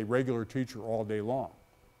child has a regular teacher all day long.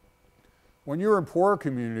 When you're in poorer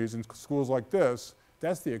communities in schools like this,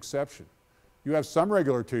 that's the exception. You have some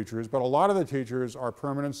regular teachers, but a lot of the teachers are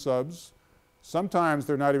permanent subs. Sometimes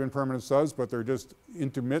they're not even permanent subs, but they're just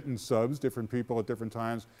intermittent subs, different people at different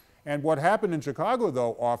times. And what happened in Chicago,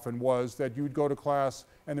 though, often was that you would go to class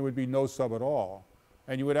and there would be no sub at all.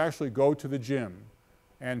 And you would actually go to the gym,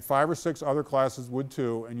 and 5 or 6 other classes would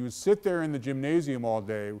too, and you would sit there in the gymnasium all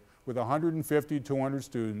day with 150, 200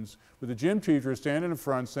 students, with the gym teacher standing in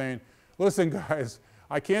front saying, listen guys,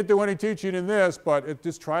 I can't do any teaching in this, but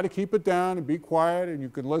just try to keep it down and be quiet, and you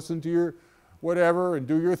can listen to your whatever and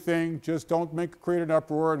do your thing. Just don't create an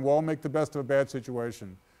uproar, and we'll all make the best of a bad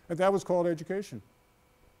situation. And that was called education,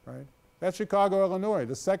 right? That's Chicago, Illinois,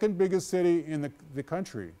 the second biggest city in the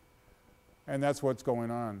country. And that's what's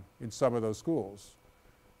going on in some of those schools.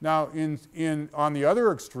 Now, on the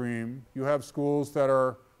other extreme, you have schools that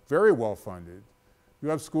are very well funded. You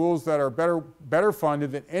have schools that are better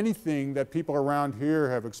funded than anything that people around here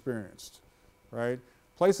have experienced, right?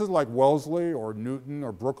 Places like Wellesley or Newton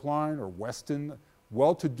or Brookline or Weston,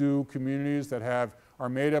 well-to-do communities that are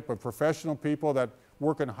made up of professional people that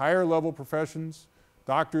work in higher level professions,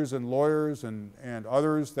 doctors and lawyers and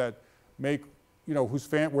others that make,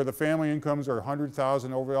 where the family incomes are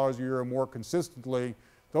 $100,000 over a year or more consistently.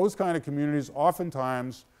 Those kind of communities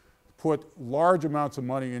oftentimes put large amounts of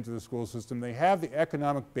money into the school system. They have the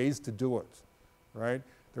economic base to do it, right?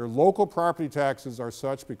 Their local property taxes are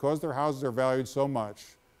such, because their houses are valued so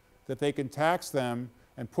much, that they can tax them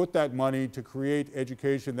and put that money to create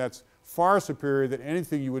education that's far superior than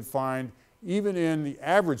anything you would find even in the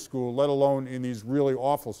average school, let alone in these really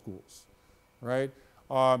awful schools, right?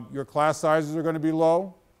 Your class sizes are going to be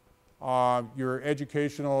low. Your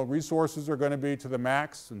educational resources are going to be to the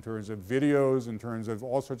max in terms of videos, in terms of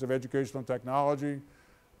all sorts of educational technology.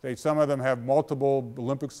 Some of them have multiple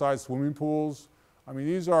Olympic-sized swimming pools. I mean,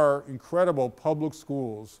 these are incredible public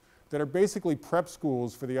schools that are basically prep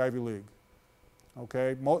schools for the Ivy League.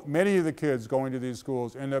 Okay? Many of the kids going to these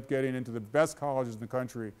schools end up getting into the best colleges in the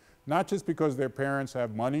country, not just because their parents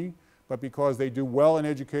have money, but because they do well in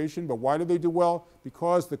education. But why do they do well?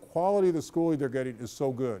 Because the quality of the schooling they're getting is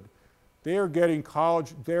so good. They are getting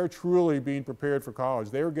college, they're truly being prepared for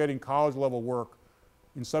college. They are getting college level work,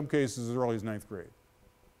 in some cases as early as 9th grade,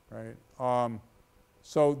 right?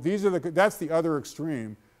 So that's the other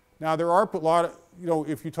extreme. Now there are a lot of,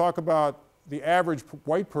 if you talk about the average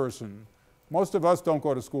white person, most of us don't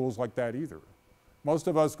go to schools like that either. Most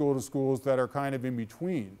of us go to schools that are kind of in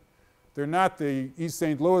between. They're not the East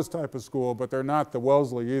St. Louis type of school, but they're not the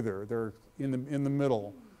Wellesley either. They're in the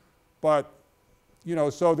middle. But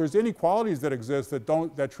so there's inequalities that exist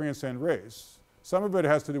that transcend race. Some of it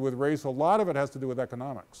has to do with race, a lot of it has to do with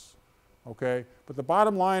economics, okay? But the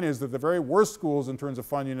bottom line is that the very worst schools in terms of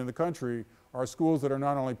funding in the country are schools that are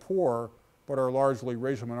not only poor, but are largely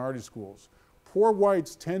racial minority schools. Poor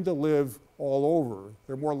whites tend to live all over.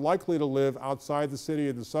 They're more likely to live outside the city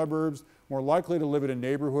in the suburbs, more likely to live in a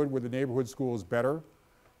neighborhood where the neighborhood school is better.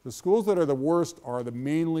 The schools that are the worst are the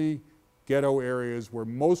mainly ghetto areas where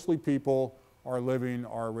mostly people are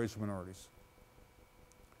racial minorities.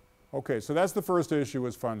 Okay, so that's the first issue,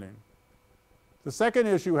 is funding. The second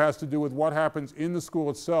issue has to do with what happens in the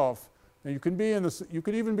school itself. Now you can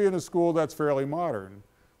even be in a school that's fairly modern.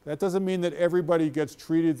 That doesn't mean that everybody gets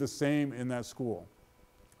treated the same in that school.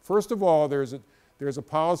 First of all, there's a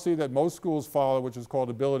policy that most schools follow, which is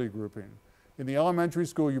called ability grouping. In the elementary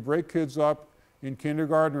school, you break kids up in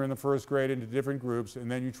kindergarten or in the first grade into different groups,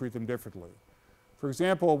 and then you treat them differently. For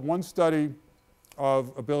example, one study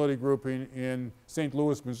of ability grouping in St.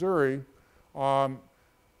 Louis, Missouri,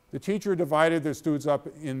 the teacher divided their students up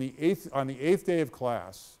on the eighth day of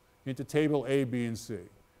class into table A, B, and C.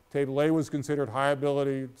 Table A was considered high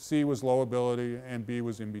ability, C was low ability, and B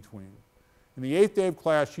was in between. In the 8th day of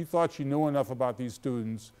class, she thought she knew enough about these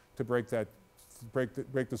students to break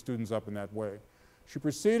the students up in that way. She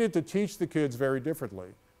proceeded to teach the kids very differently.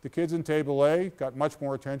 The kids in Table A got much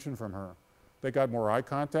more attention from her. They got more eye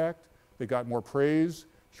contact. They got more praise.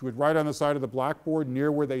 She would write on the side of the blackboard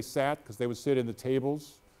near where they sat, because they would sit in the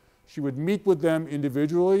tables. She would meet with them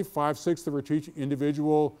individually. 5/6 of her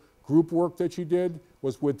individual group work that she did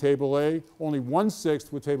was with Table A. Only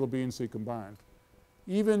 1/6 with Table B and C combined.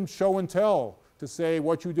 Even show and tell, to say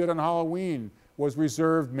what you did on Halloween, was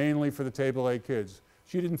reserved mainly for the Table A kids.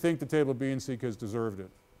 She didn't think the Table B and C kids deserved it.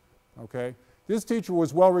 Okay? This teacher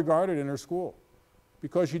was well regarded in her school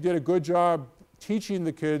because she did a good job teaching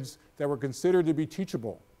the kids that were considered to be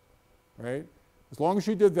teachable. Right? As long as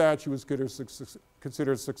she did that, she was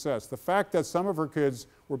considered a success. The fact that some of her kids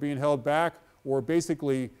were being held back or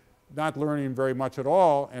basically not learning very much at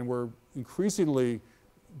all and were increasingly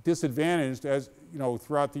disadvantaged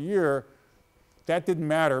throughout the year, that didn't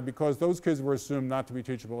matter because those kids were assumed not to be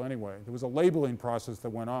teachable anyway. There was a labeling process that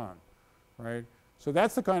went on, right? So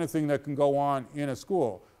that's the kind of thing that can go on in a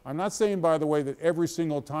school. I'm not saying, by the way, that every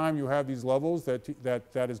single time you have these levels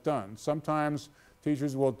that is done. Sometimes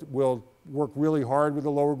teachers will work really hard with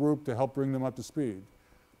the lower group to help bring them up to speed.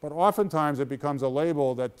 But oftentimes it becomes a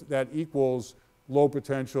label that equals low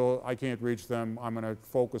potential, I can't reach them, I'm going to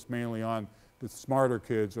focus mainly on the smarter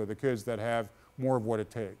kids or the kids that have more of what it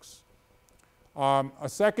takes. A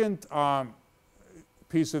second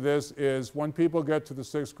piece of this is when people get to the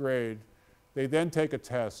 6th grade, they then take a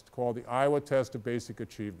test called the Iowa Test of Basic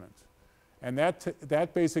Achievement. And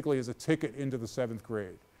that basically is a ticket into the 7th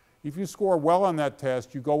grade. If you score well on that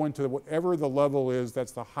test, you go into whatever the level is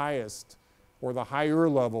that's the highest or the higher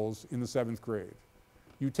levels in the 7th grade.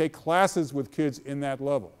 You take classes with kids in that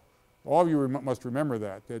level. All of you must remember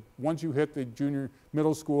that once you hit the junior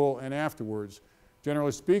middle school and afterwards,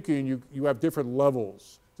 generally speaking, you have different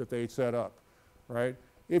levels that they set up, right?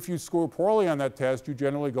 If you score poorly on that test, you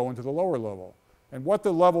generally go into the lower level. And what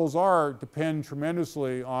the levels are depend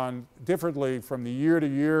tremendously on differently from the year to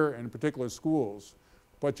year and particular schools.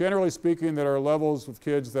 But generally speaking, there are levels of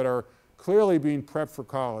kids that are clearly being prepped for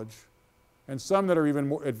college and some that are even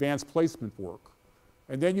more advanced placement work.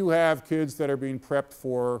 And then you have kids that are being prepped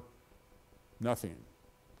for nothing.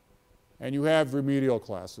 And you have remedial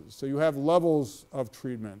classes. So you have levels of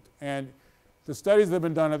treatment. And the studies that have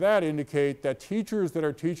been done of that indicate that teachers that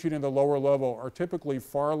are teaching in the lower level are typically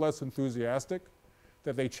far less enthusiastic,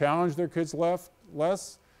 that they challenge their kids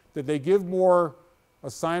less, that they give more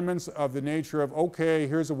assignments of the nature of, okay,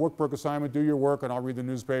 here's a workbook assignment, do your work and I'll read the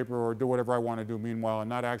newspaper or do whatever I want to do meanwhile and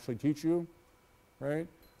not actually teach you, right?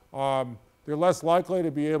 They're less likely to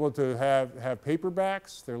be able to have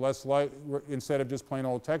paperbacks. They're less likely, instead of just plain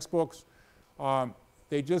old textbooks,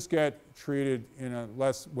 they just get treated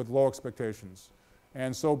with low expectations.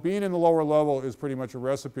 And so being in the lower level is pretty much a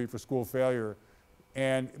recipe for school failure,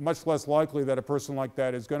 and much less likely that a person like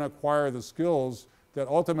that is going to acquire the skills that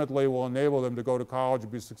ultimately will enable them to go to college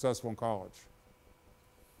and be successful in college.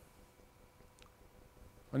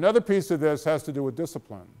 Another piece of this has to do with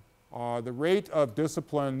discipline. The rate of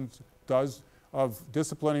disciplining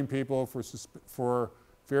people for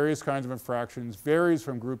various kinds of infractions varies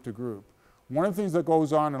from group to group. One of the things that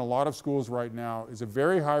goes on in a lot of schools right now is a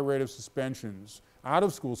very high rate of suspensions,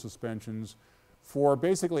 out-of-school suspensions, for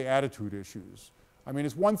basically attitude issues. I mean,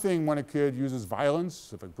 it's one thing when a kid uses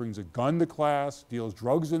violence, if it brings a gun to class, deals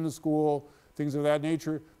drugs in the school, things of that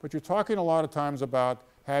nature, but you're talking a lot of times about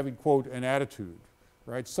having, quote, an attitude,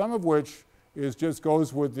 right? Some of which just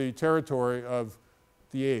goes with the territory of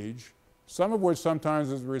the age, some of which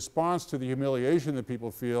sometimes is a response to the humiliation that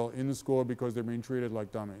people feel in the school because they're being treated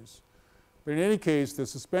like dummies. But in any case, the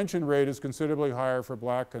suspension rate is considerably higher for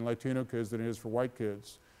black and Latino kids than it is for white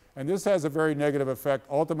kids. And this has a very negative effect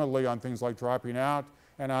ultimately on things like dropping out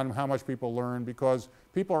and on how much people learn because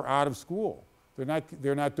people are out of school.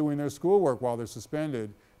 They're not doing their schoolwork while they're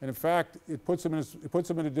suspended. And in fact, it puts them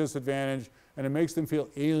at a disadvantage and it makes them feel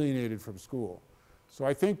alienated from school. So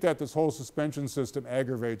I think that this whole suspension system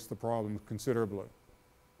aggravates the problem considerably.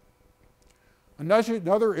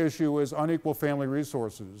 Another issue is unequal family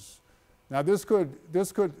resources. Now this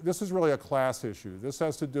is really a class issue. This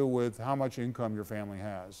has to do with how much income your family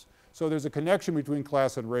has. So there's a connection between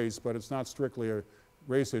class and race, but it's not strictly a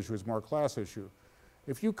race issue, it's more a class issue.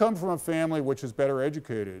 If you come from a family which is better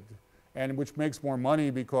educated and which makes more money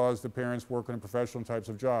because the parents work in professional types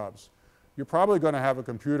of jobs, you're probably going to have a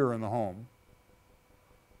computer in the home.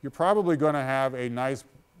 You're probably going to have a nice,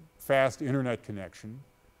 fast internet connection.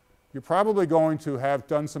 You're probably going to have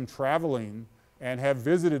done some traveling and have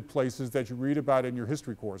visited places that you read about in your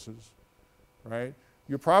history courses, right?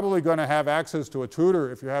 you're probably going to have access to a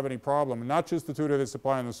tutor if you have any problem, and not just the tutor they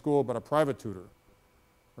supply in the school, but a private tutor,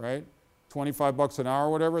 right? 25 bucks an hour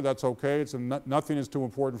or whatever, that's okay. Nothing is too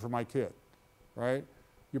important for my kid, right?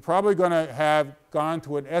 You're probably going to have gone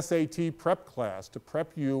to an SAT prep class to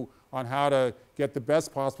prep you on how to get the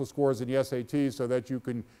best possible scores in the SAT so that you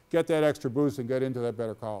can get that extra boost and get into that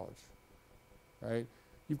better college, right?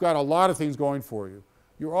 You've got a lot of things going for you.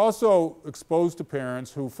 You're also exposed to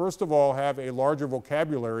parents who, first of all, have a larger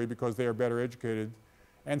vocabulary because they are better educated,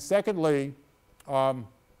 and secondly,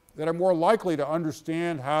 that are more likely to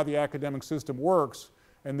understand how the academic system works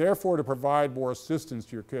and therefore to provide more assistance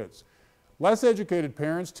to your kids. Less educated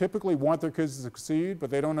parents typically want their kids to succeed,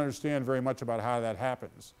 but they don't understand very much about how that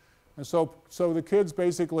happens. And so the kids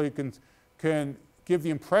basically can give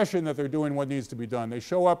the impression that they're doing what needs to be done. They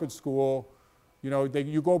show up at school,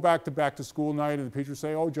 you go back to school night and the teachers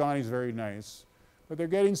say, oh, Johnny's very nice. But they're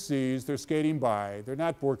getting C's, they're skating by, they're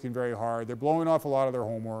not working very hard, they're blowing off a lot of their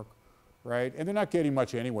homework, right? And they're not getting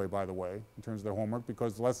much anyway, by the way, in terms of their homework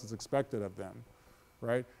because less is expected of them,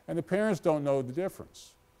 right? And the parents don't know the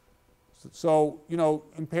difference. So,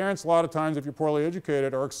 and parents a lot of times, if you're poorly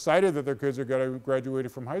educated, are excited that their kids are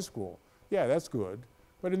graduated from high school. Yeah, that's good.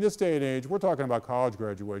 But in this day and age, we're talking about college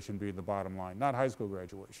graduation being the bottom line, not high school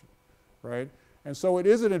graduation, right? And so it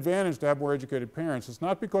is an advantage to have more educated parents. It's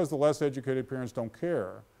not because the less educated parents don't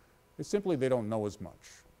care. It's simply they don't know as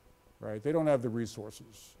much, right? They don't have the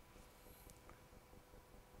resources.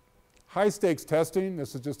 High stakes testing,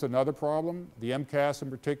 this is just another problem. The MCAS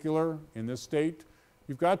in particular in this state.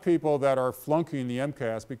 You've got people that are flunking the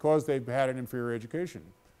MCAS because they've had an inferior education.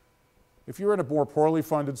 If you're in a more poorly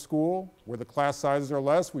funded school, where the class sizes are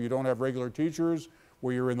less, where you don't have regular teachers,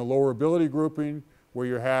 where you're in the lower ability grouping, where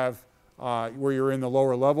you're in the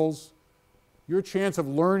lower levels, your chance of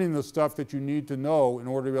learning the stuff that you need to know in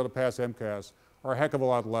order to be able to pass MCAS are a heck of a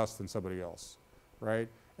lot less than somebody else, right?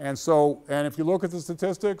 And if you look at the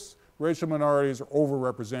statistics, racial minorities are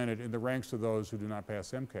overrepresented in the ranks of those who do not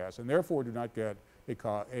pass MCAS and therefore do not get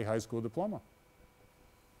a high school diploma.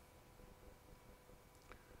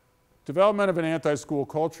 Development of an anti-school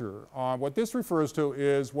culture. What this refers to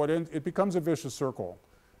is it becomes a vicious circle.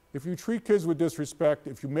 If you treat kids with disrespect,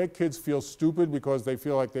 if you make kids feel stupid because they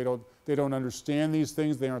feel like they don't understand these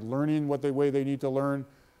things, they aren't learning the way they need to learn,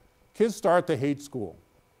 kids start to hate school.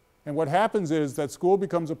 And what happens is that school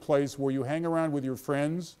becomes a place where you hang around with your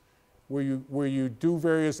friends, where you do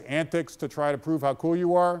various antics to try to prove how cool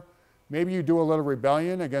you are. Maybe you do a little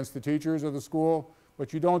rebellion against the teachers of the school,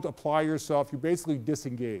 but you don't apply yourself. You basically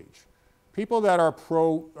disengage. People that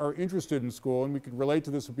are interested in school, and we can relate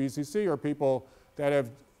to this with BCC, are people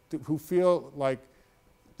who feel like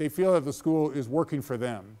they feel that the school is working for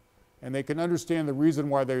them, and they can understand the reason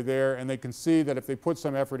why they're there, and they can see that if they put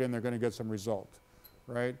some effort in, they're going to get some result,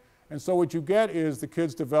 right? And so what you get is the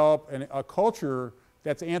kids develop a culture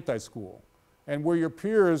that's anti-school, and where your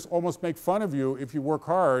peers almost make fun of you if you work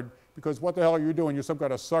hard, because what the hell are you doing? You're some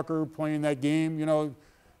kind of sucker playing that game,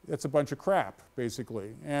 that's a bunch of crap,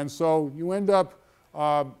 basically. And so you end up,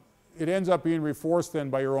 it ends up being reinforced then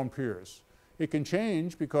by your own peers. It can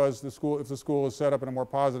change because if the school is set up in a more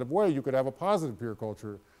positive way, you could have a positive peer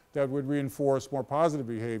culture that would reinforce more positive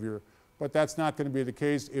behavior, but that's not going to be the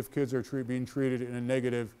case if kids are being treated in a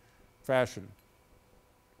negative fashion.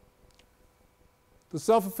 The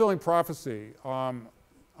self-fulfilling prophecy.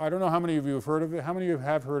 I don't know how many of you have heard of it. How many of you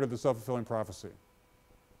have heard of the self-fulfilling prophecy?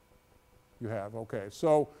 You have, okay.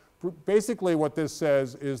 So basically what this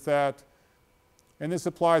says is that, and this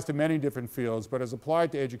applies to many different fields, but as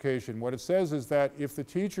applied to education, what it says is that if the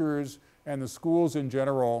teachers and the schools in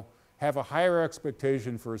general have a higher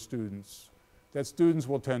expectation for students, that students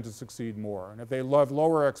will tend to succeed more. And if they have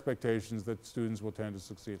lower expectations, that students will tend to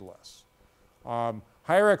succeed less.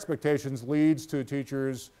 Higher expectations leads to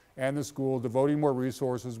teachers and the school devoting more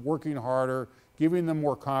resources, working harder, giving them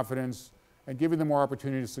more confidence, and giving them more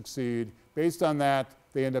opportunity to succeed. Based on that,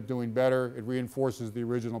 they end up doing better. It reinforces the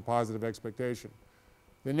original positive expectation.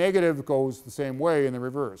 The negative goes the same way in the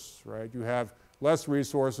reverse, right? You have less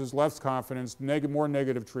resources, less confidence, more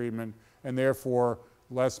negative treatment, and therefore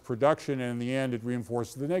less production, and in the end, it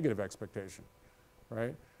reinforces the negative expectation,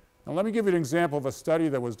 right? Now let me give you an example of a study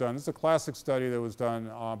that was done. This is a classic study that was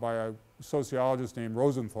done by a sociologist named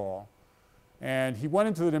Rosenthal. And he went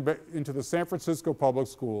into the San Francisco public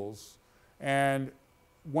schools and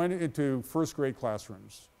went into first grade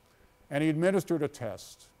classrooms. And he administered a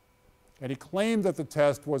test. And he claimed that the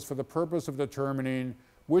test was for the purpose of determining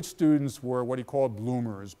which students were what he called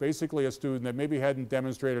bloomers, basically a student that maybe hadn't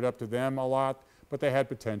demonstrated up to them a lot, but they had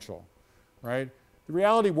potential, right? The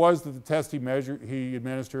reality was that the test he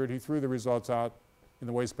administered, he threw the results out in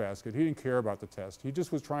the wastebasket. He didn't care about the test. He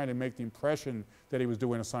just was trying to make the impression that he was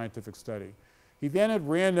doing a scientific study. He then at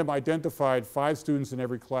random identified 5 students in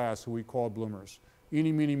every class who he called bloomers.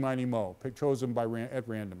 Eeny, meeny, miny, mo, chose them at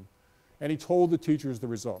random. And he told the teachers the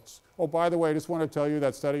results. Oh, by the way, I just want to tell you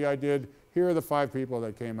that study I did, here are the 5 people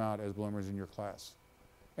that came out as bloomers in your class.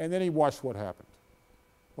 And then he watched what happened.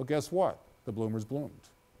 Well, guess what? The bloomers bloomed,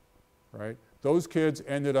 right? Those kids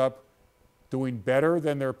ended up doing better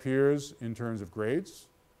than their peers in terms of grades,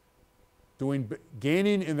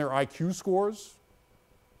 gaining in their IQ scores.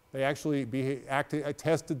 They actually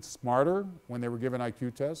tested smarter when they were given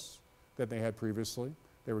IQ tests than they had previously.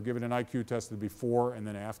 They were given an IQ test before and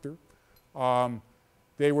then after.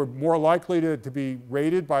 They were more likely to be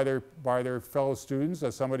rated by their fellow students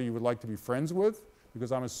as somebody you would like to be friends with,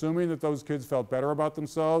 because I'm assuming that those kids felt better about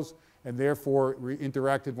themselves and therefore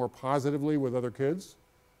interacted more positively with other kids,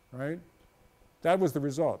 right? That was the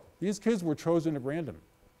result. These kids were chosen at random.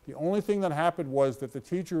 The only thing that happened was that the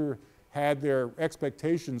teacher had their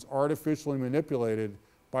expectations artificially manipulated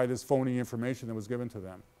by this phony information that was given to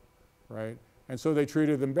them, right? And so they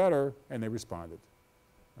treated them better and they responded,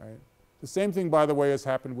 right? The same thing, by the way, has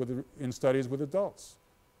happened in studies with adults.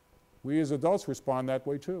 We as adults respond that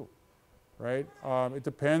way too, right? It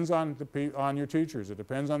depends on your teachers. It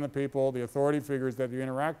depends on the people, the authority figures that you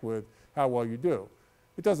interact with, how well you do.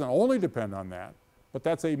 It doesn't only depend on that, but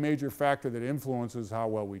that's a major factor that influences how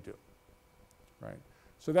well we do, right?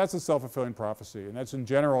 So that's a self-fulfilling prophecy, and that's, in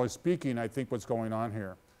generally speaking, I think what's going on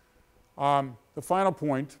here. The final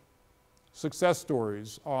point, success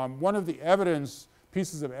stories. One of the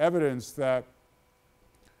pieces of evidence that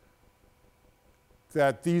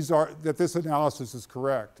this analysis is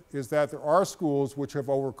correct is that there are schools which have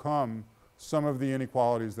overcome some of the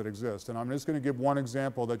inequalities that exist. And I'm just going to give one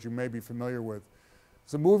example that you may be familiar with.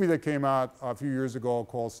 It's a movie that came out a few years ago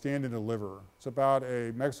called Stand and Deliver. It's about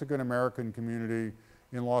a Mexican-American community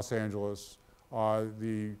in Los Angeles.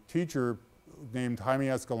 The teacher, named Jaime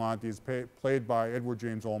Escalante, is played by Edward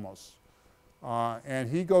James Olmos. And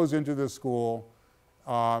he goes into this school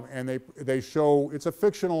and they show, it's a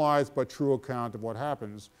fictionalized but true account of what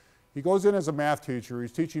happens. He goes in as a math teacher.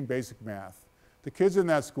 He's teaching basic math. The kids in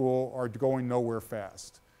that school are going nowhere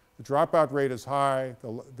fast. The dropout rate is high.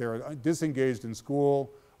 They're disengaged in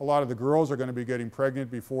school. A lot of the girls are going to be getting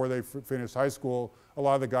pregnant before they finish high school. A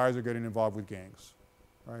lot of the guys are getting involved with gangs,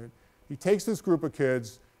 right? He takes this group of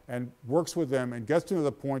kids and works with them and gets to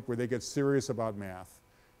the point where they get serious about math.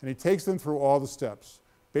 And he takes them through all the steps: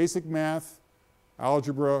 basic math,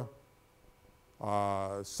 algebra,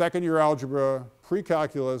 second-year algebra,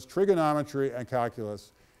 pre-calculus, trigonometry, and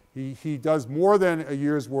calculus. He does more than a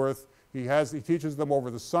year's worth. He teaches them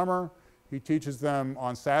over the summer. He teaches them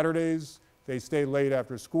on Saturdays. They stay late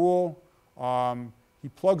after school. He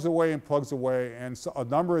plugs away, and so a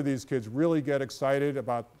number of these kids really get excited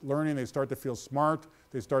about learning. They start to feel smart.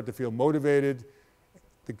 They start to feel motivated.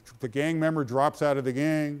 The gang member drops out of the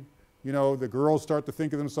gang. You know, the girls start to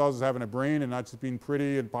think of themselves as having a brain and not just being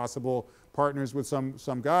pretty and possible partners with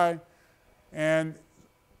some guy. And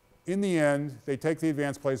in the end, they take the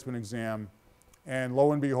advanced placement exam, and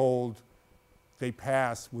lo and behold, they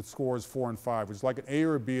pass with scores 4 and 5, which is like an A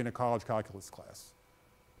or a B in a college calculus class,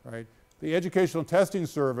 right? The Educational Testing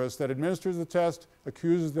Service that administers the test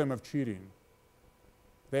accuses them of cheating.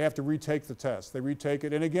 They have to retake the test. They retake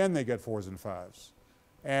it, and again, they get 4s and 5s.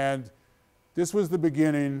 And this was the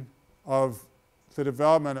beginning of the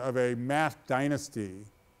development of a math dynasty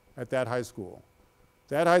at that high school.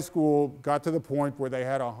 That high school got to the point where they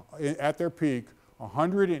had, at their peak,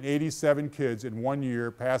 187 kids in 1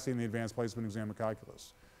 year passing the advanced placement exam in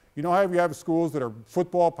calculus. You know how you have schools that are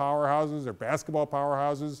football powerhouses or basketball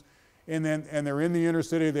powerhouses, and they're in the inner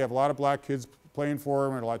city, they have a lot of black kids playing for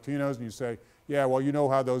them and Latinos, and you say, yeah, well, you know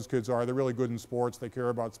how those kids are. They're really good in sports. They care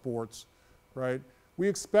about sports, right? We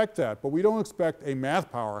expect that, but we don't expect a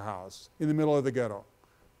math powerhouse in the middle of the ghetto.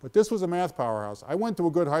 But this was a math powerhouse. I went to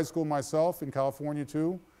a good high school myself in California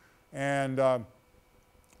too, and our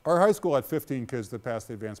high school had 15 kids that passed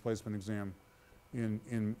the advanced placement exam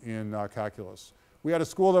in calculus. We had a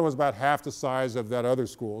school that was about half the size of that other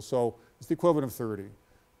school, so it's the equivalent of 30.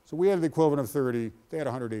 So we had the equivalent of 30, they had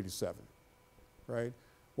 187, right?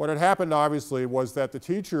 What had happened, obviously, was that the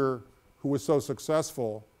teacher who was so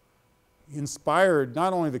successful inspired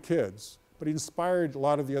not only the kids, but he inspired a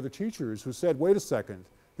lot of the other teachers who said, wait a second,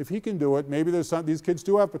 if he can do it, maybe these kids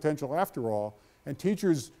do have potential after all, and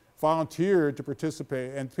teachers volunteered to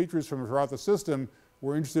participate, and teachers from throughout the system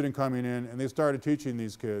were interested in coming in, and they started teaching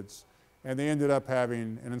these kids, and they ended up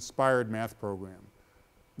having an inspired math program.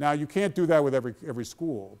 Now, you can't do that with every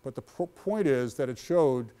school, but the point is that it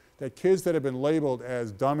showed that kids that have been labeled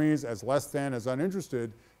as dummies, as less than, as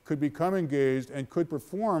uninterested, could become engaged and could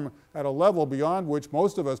perform at a level beyond which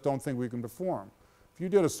most of us don't think we can perform. If you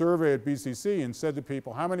did a survey at BCC and said to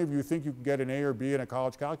people, how many of you think you can get an A or B in a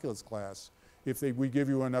college calculus class if we give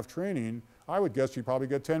you enough training, I would guess you'd probably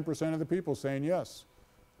get 10% of the people saying yes,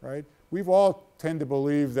 right? We've all tend to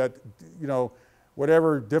believe that, you know,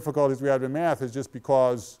 whatever difficulties we have in math is just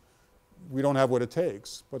because we don't have what it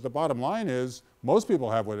takes. But the bottom line is most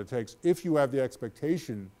people have what it takes if you have the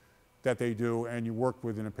expectation that they do and you work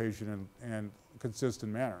within a patient and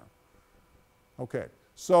consistent manner. Okay,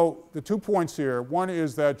 so the 2 points here, one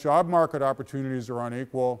is that job market opportunities are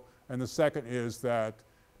unequal, and the second is that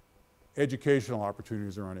educational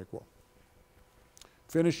opportunities are unequal.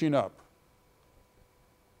 Finishing up.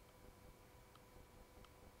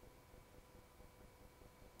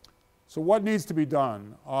 So what needs to be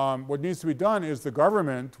done? What needs to be done is the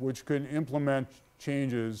government, which can implement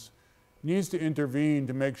changes, needs to intervene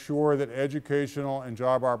to make sure that educational and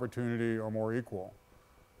job opportunity are more equal.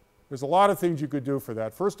 There's a lot of things you could do for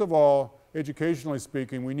that. First of all, educationally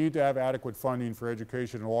speaking, we need to have adequate funding for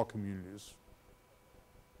education in all communities.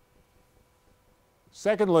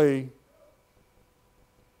 Secondly,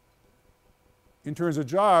 in terms of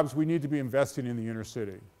jobs, we need to be investing in the inner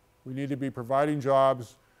city. We need to be providing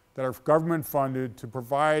jobs that are government funded to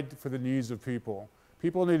provide for the needs of people.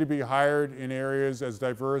 People need to be hired in areas as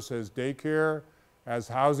diverse as daycare, as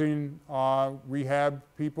housing rehab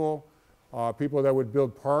people, people that would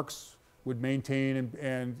build parks, would maintain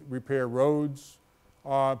and repair roads,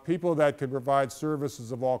 people that could provide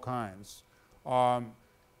services of all kinds.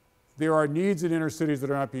 There are needs in inner cities that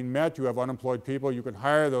are not being met. You have unemployed people. You can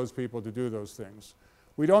hire those people to do those things.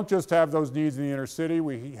 We don't just have those needs in the inner city.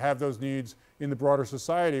 We have those needs in the broader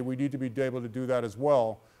society. We need to be able to do that as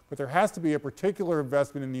well. But there has to be a particular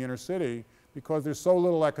investment in the inner city because there's so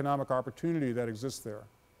little economic opportunity that exists there.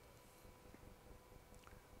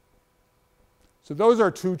 So those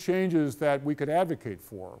are two changes that we could advocate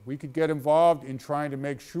for. We could get involved in trying to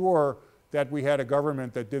make sure that we had a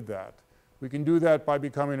government that did that. We can do that by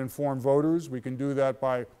becoming informed voters. We can do that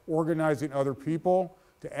by organizing other people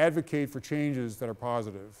to advocate for changes that are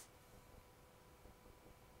positive.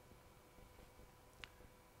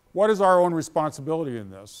 What is our own responsibility in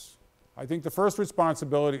this? I think the first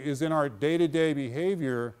responsibility is in our day-to-day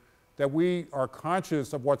behavior that we are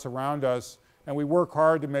conscious of what's around us and we work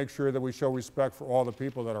hard to make sure that we show respect for all the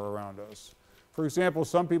people that are around us. For example,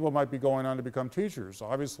 some people might be going on to become teachers.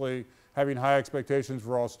 Obviously, having high expectations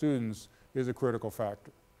for all students is a critical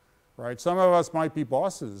factor, right? Some of us might be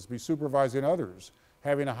bosses, be supervising others.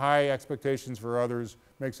 Having a high expectations for others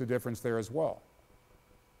makes a difference there as well.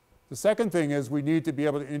 The second thing is we need to be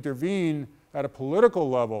able to intervene at a political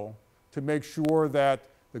level to make sure that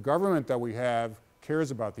the government that we have cares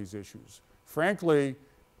about these issues. Frankly,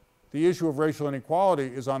 the issue of racial inequality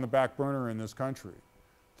is on the back burner in this country.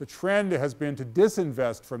 The trend has been to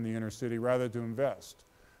disinvest from the inner city rather than to invest.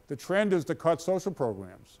 The trend is to cut social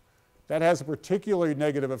programs. That has a particularly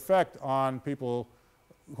negative effect on people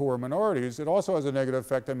who are minorities. It also has a negative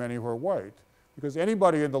effect on many who are white, because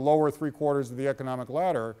anybody in the lower 3/4 of the economic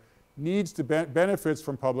ladder needs to benefits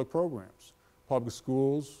from public programs, public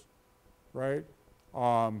schools, right?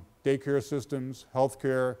 Daycare systems,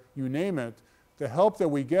 healthcare, you name it. The help that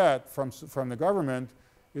we get from the government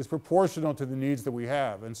is proportional to the needs that we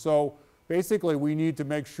have. And so basically we need to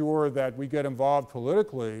make sure that we get involved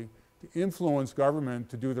politically to influence government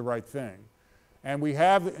to do the right thing. And we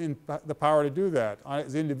have the power to do that.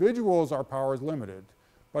 As individuals, our power is limited,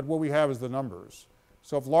 but what we have is the numbers.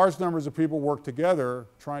 So if large numbers of people work together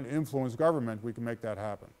trying to influence government, we can make that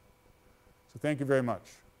happen. So thank you very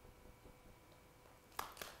much.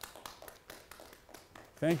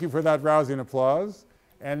 Thank you for that rousing applause.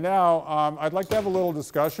 And now I'd like to have a little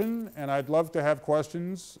discussion, and I'd love to have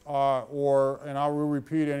questions, and I will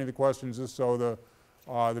repeat any of the questions just so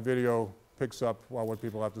the video picks up what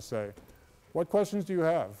people have to say. What questions do you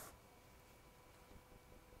have?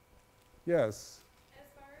 Yes? As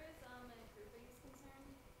far as grouping is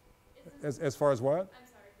concerned, As far as what? I'm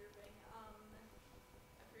sorry, grouping. I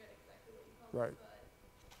forget exactly what you called Right. it,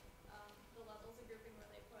 but the levels of grouping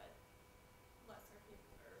where they put lesser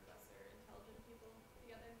people or lesser intelligent people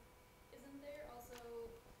together. Isn't there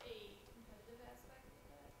also a competitive aspect of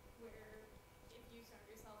that, where if you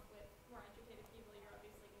surround yourself with more educated people, you're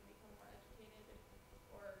obviously going to become more educated,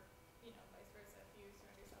 or vice versa. If you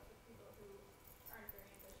surround yourself with people who aren't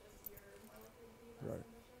very ambitious, you're more likely to be less Right.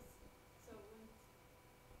 ambitious. So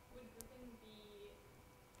would grouping be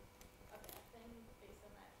a bad thing based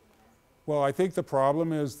on that human aspect? Well, I think the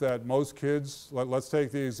problem is that most kids, let's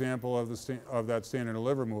take the example of, of that Stand and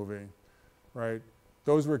Deliver movie, right?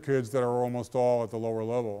 Those were kids that are almost all at the lower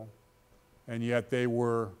level, and yet they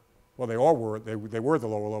were, well, they all were, they were at the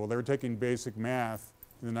lower level. They were taking basic math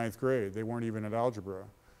in the 9th grade. They weren't even at algebra,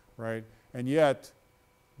 right? And yet,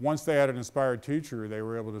 once they had an inspired teacher, they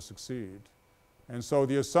were able to succeed. And so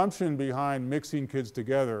the assumption behind mixing kids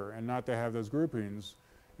together and not to have those groupings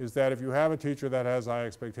is that if you have a teacher that has high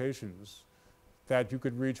expectations, that you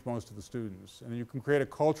could reach most of the students. And you can create a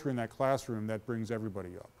culture in that classroom that brings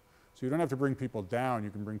everybody up. So you don't have to bring people down, you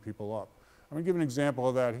can bring people up. I'm going to give an example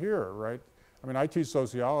of that here, right? I mean, I teach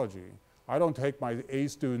sociology. I don't take my A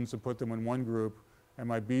students and put them in one group, and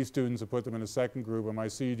my B students and put them in a second group, and my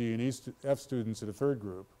C, D, and F students in a third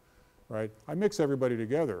group, right? I mix everybody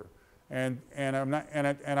together. And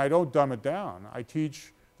I don't dumb it down. I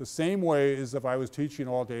teach the same way as if I was teaching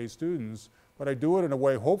all to A students, but I do it in a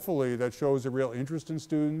way, hopefully, that shows a real interest in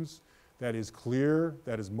students, that is clear,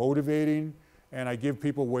 that is motivating, and I give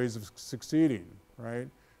people ways of succeeding, right?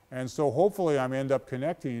 And so hopefully I end up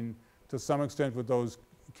connecting to some extent with those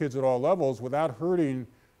kids at all levels without hurting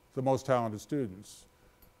the most talented students.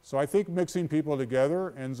 So I think mixing people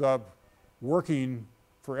together ends up working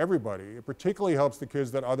for everybody. It particularly helps the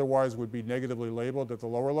kids that otherwise would be negatively labeled at the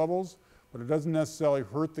lower levels, but it doesn't necessarily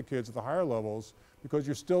hurt the kids at the higher levels because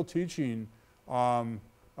you're still teaching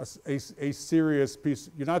a serious piece.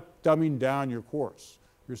 You're not dumbing down your course.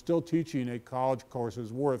 You're still teaching a college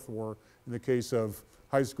course's worth, or in the case of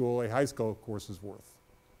high school, a high school course's worth.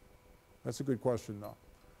 That's a good question,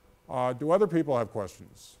 though. Do other people have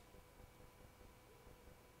questions?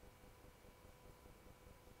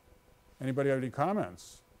 Anybody have any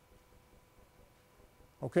comments?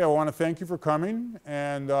 Okay, I want to thank you for coming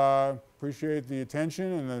and appreciate the attention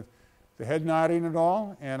and the head nodding and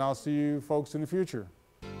all, and I'll see you folks in the future.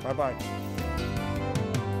 Bye-bye.